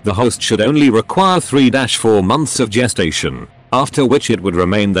fact, the host should only require 3-4 months of gestation, after which it would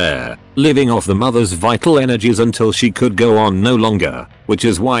remain there, living off the mother's vital energies until she could go on no longer, which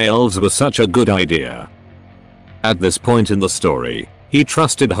is why elves were such a good idea. At this point in the story, he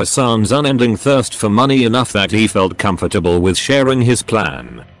trusted Hassan's unending thirst for money enough that he felt comfortable with sharing his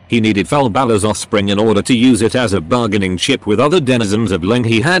plan. He needed Falbala's offspring in order to use it as a bargaining chip with other denizens of Leng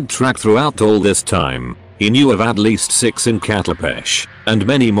he had tracked throughout all this time. He knew of at least 6 in Catalpesh, and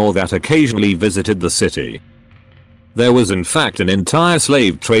many more that occasionally visited the city. There was in fact an entire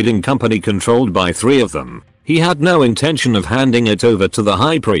slave trading company controlled by 3 of them. He had no intention of handing it over to the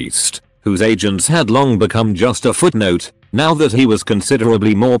high priest, whose agents had long become just a footnote, now that he was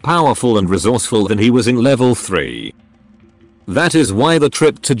considerably more powerful and resourceful than he was in level 3. That is why the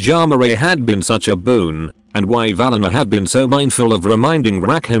trip to Jarmare had been such a boon, and why Valina had been so mindful of reminding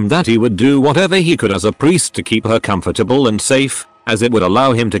Rakhim that he would do whatever he could as a priest to keep her comfortable and safe, as it would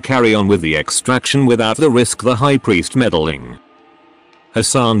allow him to carry on with the extraction without the risk the high priest meddling.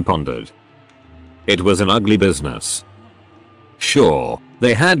 Hassan pondered. It was an ugly business. Sure,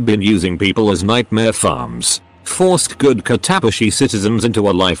 they had been using people as nightmare farms, forced good Katapashi citizens into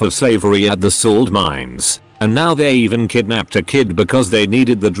a life of slavery at the salt mines, and now they even kidnapped a kid because they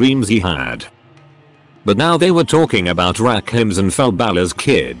needed the dreams he had. But now they were talking about Rakhim's and Falbala's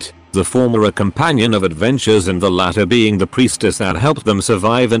kid, the former a companion of adventures and the latter being the priestess that helped them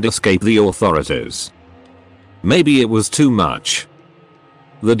survive and escape the authorities. Maybe it was too much.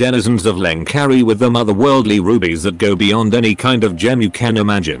 The denizens of Leng carry with them otherworldly rubies that go beyond any kind of gem you can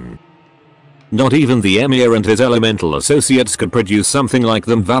imagine. Not even the Emir and his elemental associates could produce something like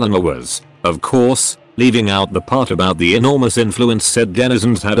them. Valina was, of course, leaving out the part about the enormous influence said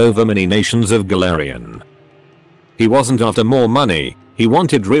denizens had over many nations of Galarian. He wasn't after more money, he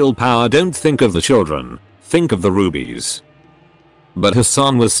wanted real power. Don't think of the children, think of the rubies. But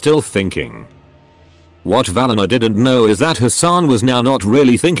Hassan was still thinking. What Valina didn't know is that Hassan was now not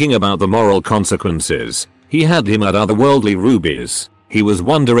really thinking about the moral consequences. He had him at otherworldly rubies. He was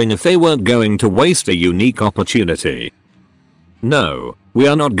wondering if they weren't going to waste a unique opportunity. No, we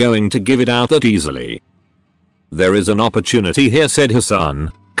are not going to give it out that easily. There is an opportunity here, said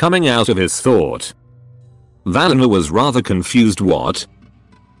Hassan, coming out of his thought. Valina was rather confused. What?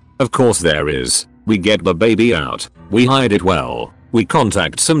 Of course there is. We get the baby out, we hide it well, we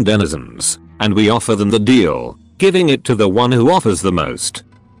contact some denizens, and we offer them the deal, giving it to the one who offers the most.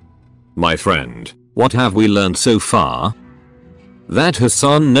 My friend, what have we learned so far? That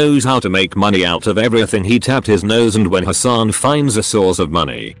Hassan knows how to make money out of everything. He tapped his nose, and when Hassan finds a source of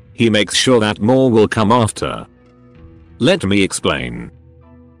money, he makes sure that more will come after. Let me explain.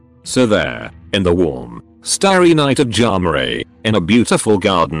 So there, in the warm, starry night of January, in a beautiful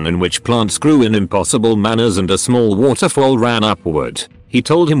garden in which plants grew in impossible manners and a small waterfall ran upward, he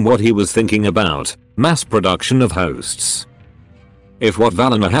told him what he was thinking about: mass production of hosts. If what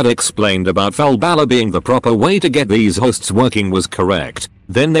Valinor had explained about Falbala being the proper way to get these hosts working was correct,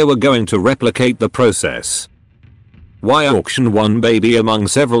 then they were going to replicate the process. Why auction one baby among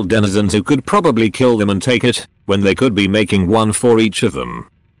several denizens who could probably kill them and take it, when they could be making one for each of them?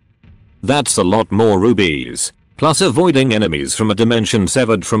 That's a lot more rubies, plus avoiding enemies from a dimension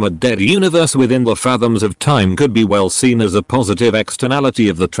severed from a dead universe within the fathoms of time could be well seen as a positive externality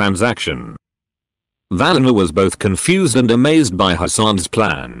of the transaction. Valinor was both confused and amazed by Hassan's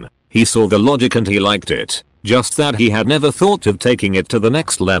plan. He saw the logic and he liked it, just that he had never thought of taking it to the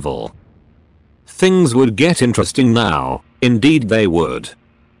next level. Things would get interesting now, indeed they would.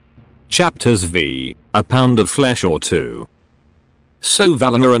 Chapters V, a pound of flesh or two. So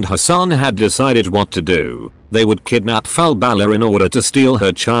Valinor and Hassan had decided what to do. They would kidnap Falbala in order to steal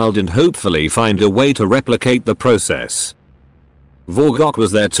her child and hopefully find a way to replicate the process. Vorgok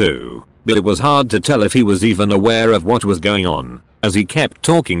was there too, but it was hard to tell if he was even aware of what was going on, as he kept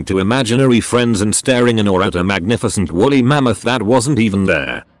talking to imaginary friends and staring in awe at a magnificent woolly mammoth that wasn't even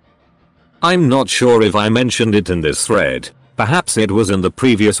there. I'm not sure if I mentioned it in this thread, perhaps it was in the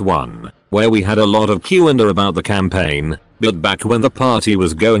previous one, where we had a lot of Q&A about the campaign, but back when the party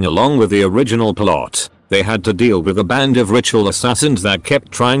was going along with the original plot, they had to deal with a band of ritual assassins that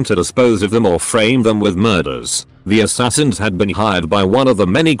kept trying to dispose of them or frame them with murders. The assassins had been hired by one of the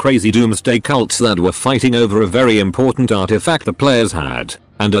many crazy doomsday cults that were fighting over a very important artifact the players had,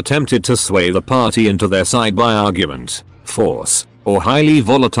 and attempted to sway the party into their side by argument, force, or highly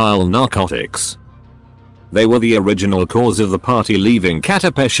volatile narcotics. They were the original cause of the party leaving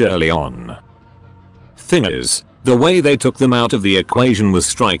Katapesh early on. Thing is, the way they took them out of the equation was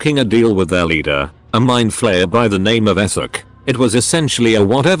striking a deal with their leader, a mind flayer by the name of Essek. It was essentially a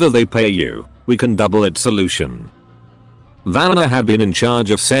whatever they pay you, we can double it solution. Valinor had been in charge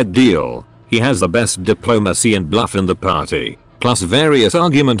of said deal. He has the best diplomacy and bluff in the party, plus various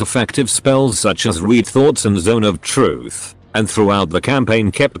argument effective spells such as read thoughts and zone of truth, and throughout the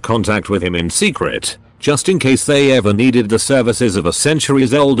campaign kept contact with him in secret, just in case they ever needed the services of a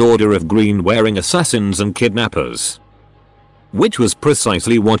centuries-old order of green-wearing assassins and kidnappers. Which was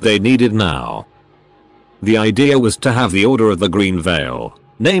precisely what they needed now. The idea was to have the Order of the Green Veil,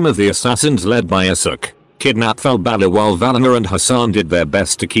 name of the assassins led by Essek, kidnap Falbala while Valinor and Hassan did their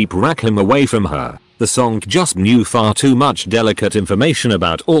best to keep Rakhim away from her. The Song just knew far too much delicate information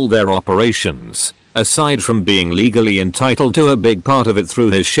about all their operations, aside from being legally entitled to a big part of it through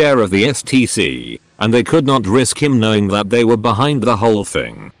his share of the STC, and they could not risk him knowing that they were behind the whole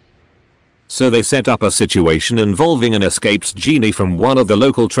thing. So they set up a situation involving an escaped genie from one of the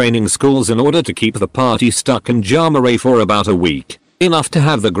local training schools in order to keep the party stuck in Jamaray for about a week, enough to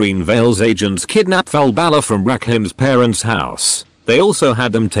have the Green Veil's agents kidnap Falbala from Rakhim's parents' house. They also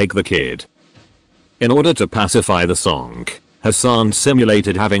had them take the kid. In order to pacify the Song, Hassan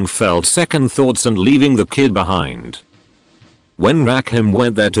simulated having felt second thoughts and leaving the kid behind. When Rakhim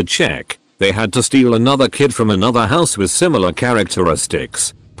went there to check, they had to steal another kid from another house with similar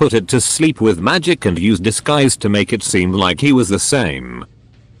characteristics, put it to sleep with magic and use disguise to make it seem like he was the same.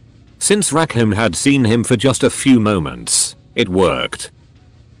 Since Rakhim had seen him for just a few moments, it worked.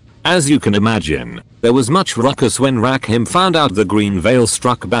 As you can imagine, there was much ruckus when Rakhim found out the Green Veil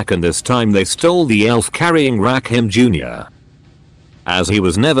struck back, and this time they stole the elf carrying Rakhim Jr. As he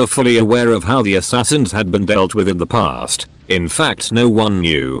was never fully aware of how the assassins had been dealt with in the past, in fact no one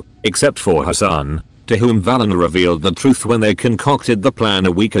knew, except for Hassan, to whom Valinor revealed the truth when they concocted the plan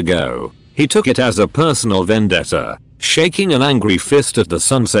a week ago. He took it as a personal vendetta, shaking an angry fist at the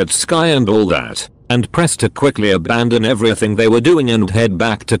sunset sky and all that, and pressed to quickly abandon everything they were doing and head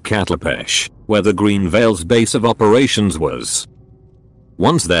back to Katapesh, where the Green Veil's base of operations was.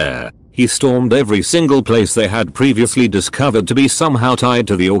 Once there, he stormed every single place they had previously discovered to be somehow tied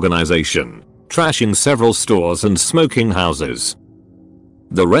to the organization, trashing several stores and smoking houses.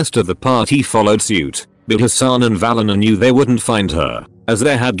 The rest of the party followed suit, but Hassan and Valinor knew they wouldn't find her, as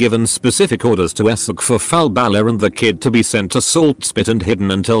they had given specific orders to Essek for Falbala and the kid to be sent to Salt Spit and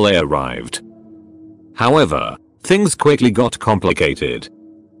hidden until they arrived. However, things quickly got complicated.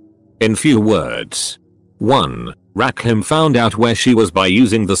 In few words. 1. Rakhim found out where she was by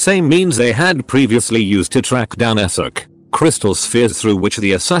using the same means they had previously used to track down Essek, crystal spheres through which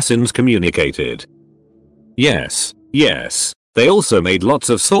the assassins communicated. Yes. They also made lots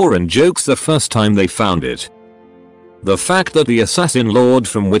of Sauron jokes the first time they found it. The fact that the assassin lord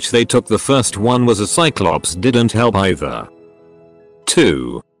from which they took the first one was a cyclops didn't help either.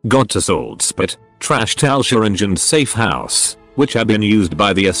 2. Got to Salt Spit, trashed Al-Sharanjan's safe house, which had been used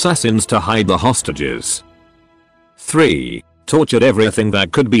by the assassins to hide the hostages. 3. Tortured everything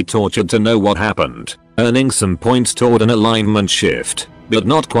that could be tortured to know what happened, earning some points toward an alignment shift, but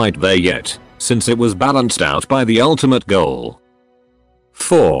not quite there yet, since it was balanced out by the ultimate goal.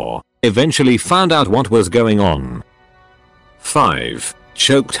 4. Eventually found out what was going on. 5.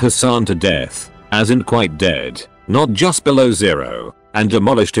 Choked Hassan to death, as in quite dead, not just below zero, and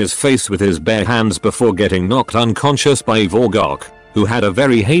demolished his face with his bare hands before getting knocked unconscious by Vorgok, who had a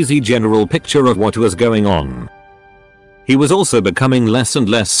very hazy general picture of what was going on. He was also becoming less and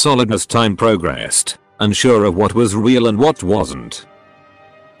less solid as time progressed, unsure of what was real and what wasn't.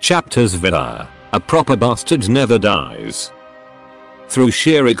 Chapters Villa, a proper bastard never dies. Through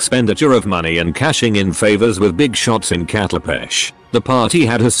sheer expenditure of money and cashing in favors with big shots in Katapesh, the party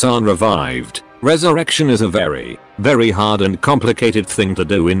had Hassan revived. Resurrection is a very, very hard and complicated thing to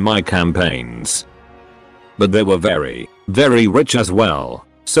do in my campaigns. But they were very, very rich as well,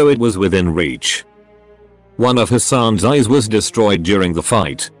 so it was within reach. One of Hassan's eyes was destroyed during the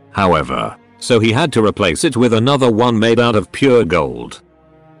fight, however, so he had to replace it with another one made out of pure gold.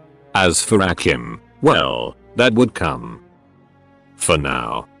 As for Akim, well, that would come. For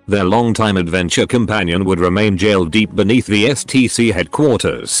now, their longtime adventure companion would remain jailed deep beneath the STC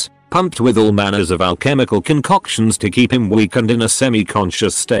headquarters, pumped with all manners of alchemical concoctions to keep him weakened in a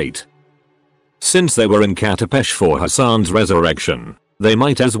semi-conscious state. Since they were in Katapesh for Hassan's resurrection, they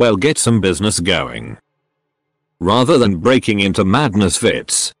might as well get some business going. Rather than breaking into madness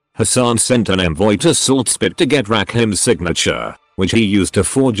fits, Hassan sent an envoy to Saltspit to get Rakim's signature, which he used to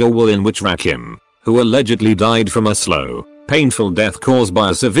forge a will in which Rakim, who allegedly died from a slow, painful death caused by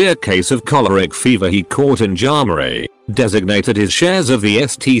a severe case of choleric fever he caught in Jamare, designated his shares of the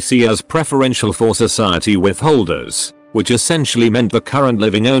STC as preferential for society withholders, which essentially meant the current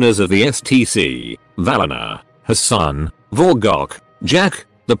living owners of the STC, Valana, Hassan, Vorgok, Jack,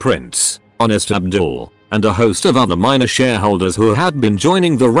 the Prince, Honest Abdul, and a host of other minor shareholders who had been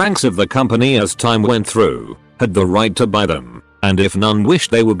joining the ranks of the company as time went through, had the right to buy them, and if none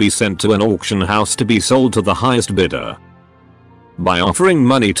wished they would be sent to an auction house to be sold to the highest bidder. By offering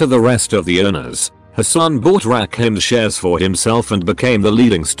money to the rest of the owners, Hassan bought Rakim's shares for himself and became the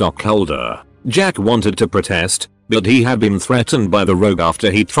leading stockholder. Jack wanted to protest, but he had been threatened by the rogue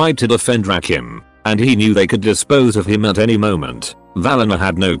after he tried to defend Rakim, and he knew they could dispose of him at any moment. Valana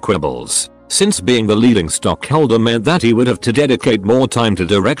had no quibbles, since being the leading stockholder meant that he would have to dedicate more time to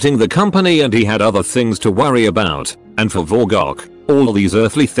directing the company and he had other things to worry about, and for Vorgok, all these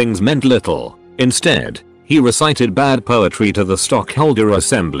earthly things meant little. Instead, he recited bad poetry to the stockholder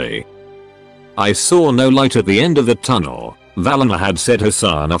assembly. I saw no light at the end of the tunnel, Valana had said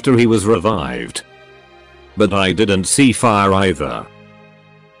Hassan after he was revived. But I didn't see fire either.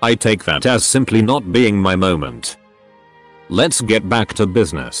 I take that as simply not being my moment. Let's get back to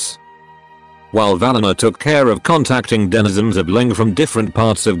business. While Valana took care of contacting denizens of Ling from different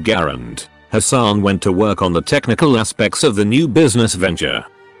parts of Garand, Hassan went to work on the technical aspects of the new business venture.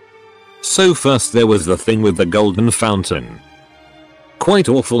 So first there was the thing with the golden fountain. Quite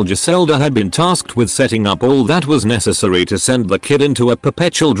awful, Giselda had been tasked with setting up all that was necessary to send the kid into a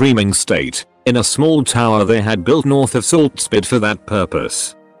perpetual dreaming state, in a small tower they had built north of Saltspit for that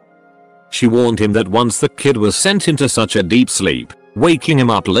purpose. She warned him that once the kid was sent into such a deep sleep, waking him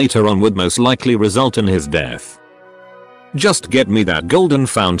up later on would most likely result in his death. Just get me that golden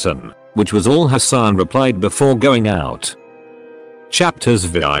fountain, which was all Hassan replied before going out. Chapters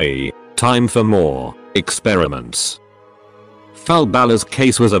VIE, time for more experiments. Falbala's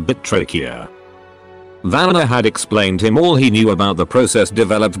case was a bit trickier. Valana had explained him all he knew about the process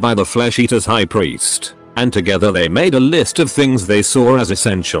developed by the Flesh Eater's High Priest, and together they made a list of things they saw as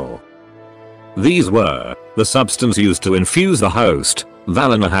essential. These were the substance used to infuse the host.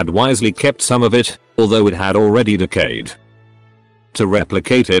 Valana had wisely kept some of it, although it had already decayed. To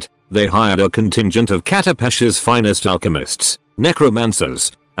replicate it, they hired a contingent of Katapesh's finest alchemists,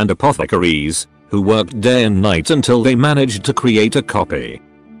 necromancers, and apothecaries, who worked day and night until they managed to create a copy.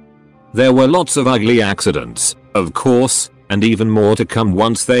 There were lots of ugly accidents, of course, and even more to come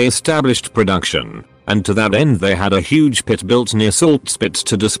once they established production, and to that end they had a huge pit built near Saltspit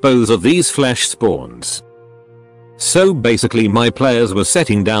to dispose of these flesh spawns. So basically my players were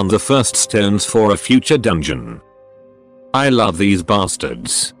setting down the first stones for a future dungeon. I love these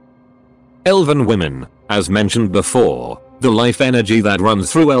bastards. Elven women, as mentioned before, the life energy that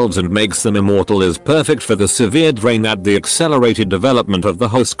runs through elves and makes them immortal is perfect for the severe drain that the accelerated development of the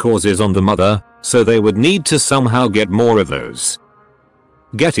host causes on the mother, so they would need to somehow get more of those.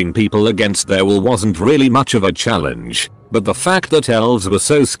 Getting people against their will wasn't really much of a challenge, but the fact that elves were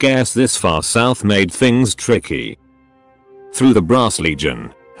so scarce this far south made things tricky. Through the Brass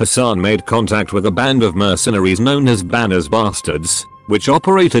Legion, Hassan made contact with a band of mercenaries known as Banner's Bastards, which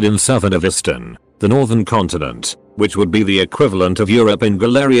operated in southern Avistan, the northern continent, which would be the equivalent of Europe in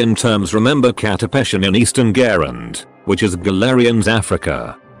Galarian terms. Remember Catapeshan in eastern Garand, which is Galarian's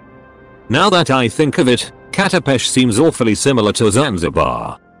Africa. Now that I think of it, Catapesh seems awfully similar to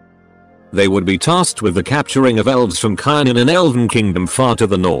Zanzibar. They would be tasked with the capturing of elves from Kainan, an elven kingdom far to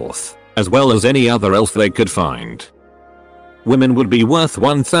the north, as well as any other elf they could find. Women would be worth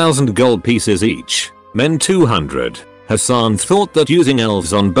 1,000 gold pieces each, men 200. Hassan thought that using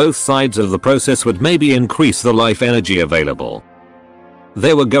elves on both sides of the process would maybe increase the life energy available.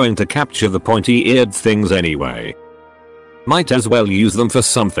 They were going to capture the pointy-eared things anyway. Might as well use them for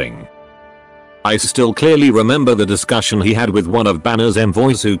something. I still clearly remember the discussion he had with one of Banner's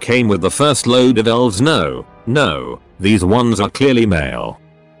envoys who came with the first load of elves. No, these ones are clearly male.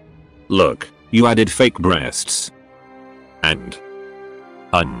 Look, you added fake breasts. And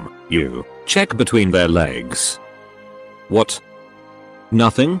you check between their legs. What?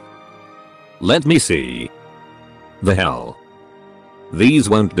 Nothing? Let me see. The hell? These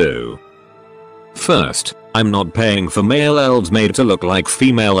won't do. First, I'm not paying for male elves made to look like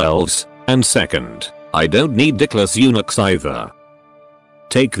female elves, and second, I don't need dickless eunuchs either.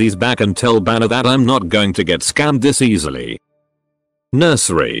 Take these back and tell Banner that I'm not going to get scammed this easily.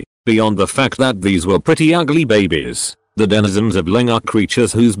 Nursery, beyond the fact that these were pretty ugly babies, the denizens of Ling are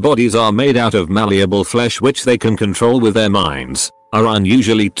creatures whose bodies are made out of malleable flesh which they can control with their minds, are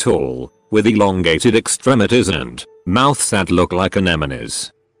unusually tall, with elongated extremities and mouths that look like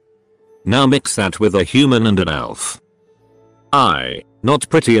anemones. Now mix that with a human and an elf. Not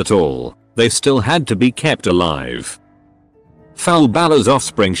pretty at all, they still had to be kept alive. Falbala's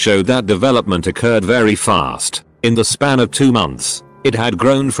offspring showed that development occurred very fast. In the span of 2 months, it had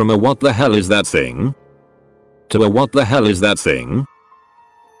grown from a "what the hell is that thing?" to a "what the hell is that thing?"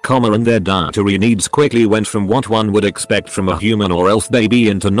 And their dietary needs quickly went from what one would expect from a human or elf baby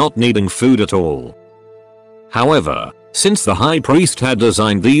into not needing food at all. However, since the High Priest had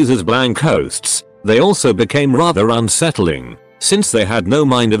designed these as blank hosts, they also became rather unsettling, since they had no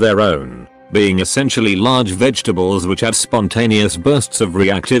mind of their own, being essentially large vegetables which had spontaneous bursts of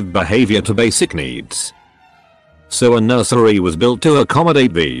reactive behavior to basic needs. So a nursery was built to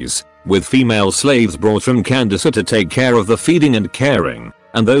accommodate these, with female slaves brought from Candace to take care of the feeding and caring,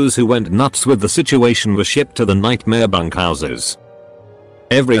 and those who went nuts with the situation were shipped to the nightmare bunkhouses.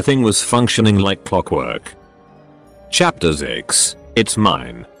 Everything was functioning like clockwork. Chapter 6. It's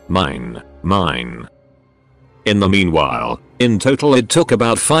mine. In the meanwhile, in total it took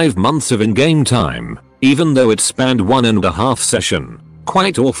about 5 months of in-game time, even though it spanned 1.5 session.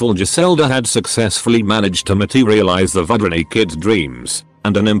 Quite awful. Giselda had successfully managed to materialize the Vudrani kid's dreams,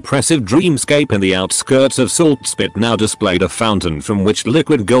 and an impressive dreamscape in the outskirts of Saltspit now displayed a fountain from which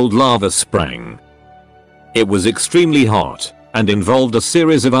liquid gold lava sprang. It was extremely hot, and involved a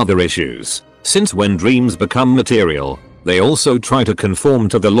series of other issues, since when dreams become material, they also try to conform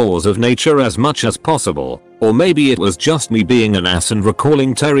to the laws of nature as much as possible, or maybe it was just me being an ass and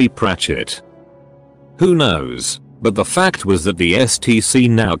recalling Terry Pratchett. Who knows, but the fact was that the STC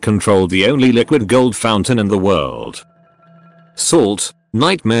now controlled the only liquid gold fountain in the world. Salt,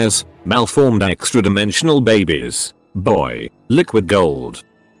 nightmares, malformed extra-dimensional babies, boy, liquid gold.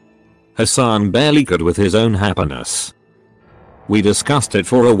 Hassan barely could with his own happiness. We discussed it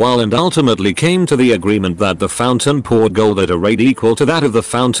for a while and ultimately came to the agreement that the fountain poured gold at a rate equal to that of the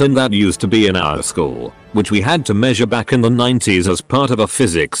fountain that used to be in our school, which we had to measure back in the 90s as part of a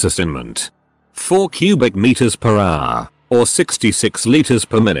physics assignment. 4 cubic meters per hour, or 66 liters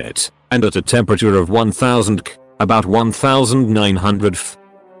per minute, and at a temperature of 1000 K, about 1900 F.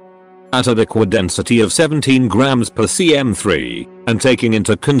 At a liquid density of 17 grams per cm3, and taking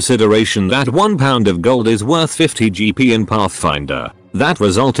into consideration that 1 pound of gold is worth 50 GP in Pathfinder, that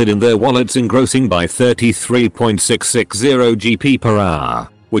resulted in their wallets engrossing by 33.660 GP per hour,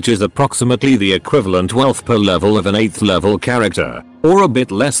 which is approximately the equivalent wealth per level of an 8th level character, or a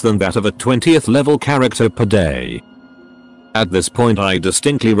bit less than that of a 20th level character per day. At this point I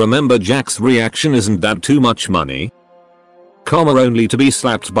distinctly remember Jack's reaction, "Isn't that too much money?" Only to be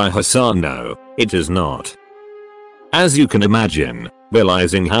slapped by Hassan. No, it is not. As you can imagine,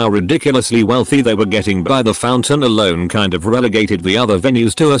 realizing how ridiculously wealthy they were getting by the fountain alone kind of relegated the other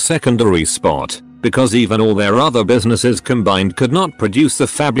venues to a secondary spot, because even all their other businesses combined could not produce the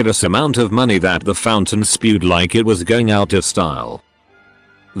fabulous amount of money that the fountain spewed like it was going out of style.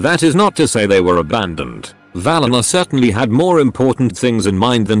 That is not to say they were abandoned, Valana certainly had more important things in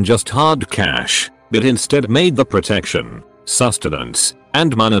mind than just hard cash, but instead made the protection, sustenance,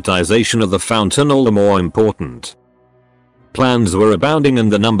 and monetization of the fountain all the more important. Plans were abounding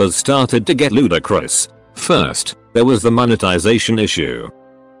and the numbers started to get ludicrous. First, there was the monetization issue.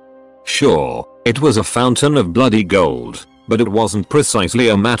 Sure, it was a fountain of bloody gold, but it wasn't precisely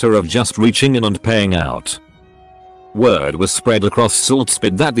a matter of just reaching in and paying out. Word was spread across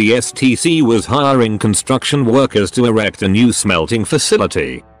Saltspit that the STC was hiring construction workers to erect a new smelting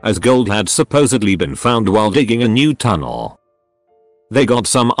facility, as gold had supposedly been found while digging a new tunnel. They got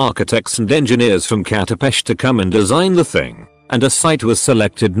some architects and engineers from Katapesh to come and design the thing, and a site was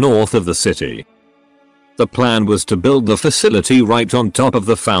selected north of the city. The plan was to build the facility right on top of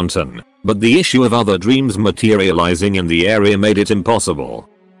the fountain, but the issue of other dreams materializing in the area made it impossible.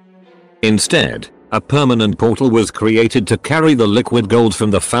 Instead, a permanent portal was created to carry the liquid gold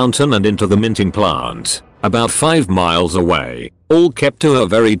from the fountain and into the minting plant, about 5 miles away, all kept to a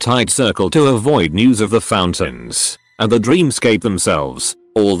very tight circle to avoid news of the fountains and the dreamscape themselves,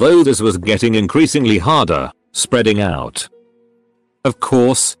 although this was getting increasingly harder, spreading out. Of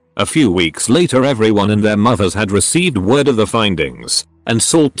course, a few weeks later everyone and their mothers had received word of the findings, and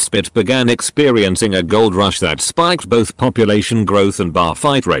Saltspit began experiencing a gold rush that spiked both population growth and bar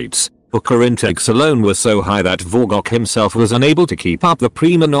fight rates. Hooker intakes alone were so high that Vorgok himself was unable to keep up. The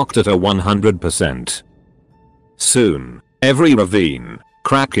Prima knocked at a 100%. Soon, every ravine,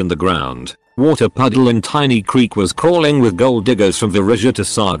 crack in the ground, water puddle and tiny creek was crawling with gold diggers from Virija to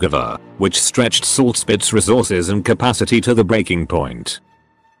Sargava, which stretched Saltspit's resources and capacity to the breaking point.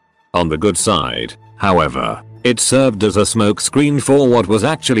 On the good side, however, it served as a smokescreen for what was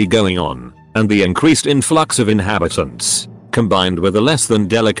actually going on, and the increased influx of inhabitants, combined with a less than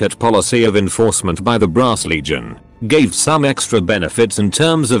delicate policy of enforcement by the Brass Legion, gave some extra benefits in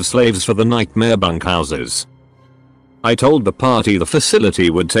terms of slaves for the nightmare bunkhouses. I told the party the facility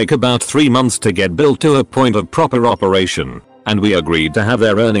would take about 3 months to get built to a point of proper operation, and we agreed to have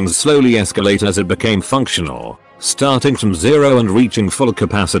their earnings slowly escalate as it became functional, starting from zero and reaching full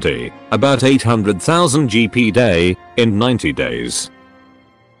capacity, about 800,000 GP day, in 90 days.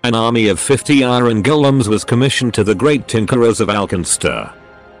 An army of 50 iron golems was commissioned to the great tinkerers of Alkenstar.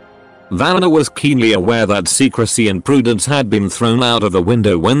 Valana was keenly aware that secrecy and prudence had been thrown out of the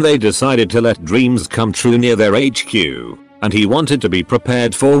window when they decided to let dreams come true near their HQ, and he wanted to be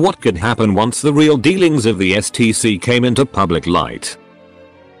prepared for what could happen once the real dealings of the STC came into public light.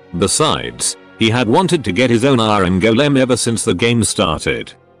 Besides, he had wanted to get his own iron golem ever since the game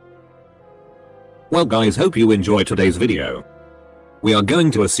started. Well guys, hope you enjoyed today's video. We are going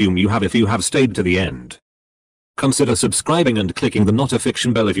to assume you have if you have stayed to the end. Consider subscribing and clicking the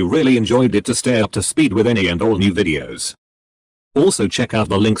notification bell if you really enjoyed it to stay up to speed with any and all new videos. Also check out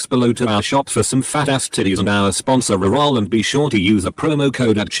the links below to our shop for some fat ass titties and our sponsor Reroll, and be sure to use a promo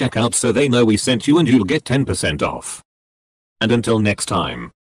code at checkout so they know we sent you and you'll get 10% off. And until next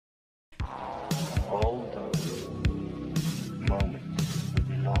time.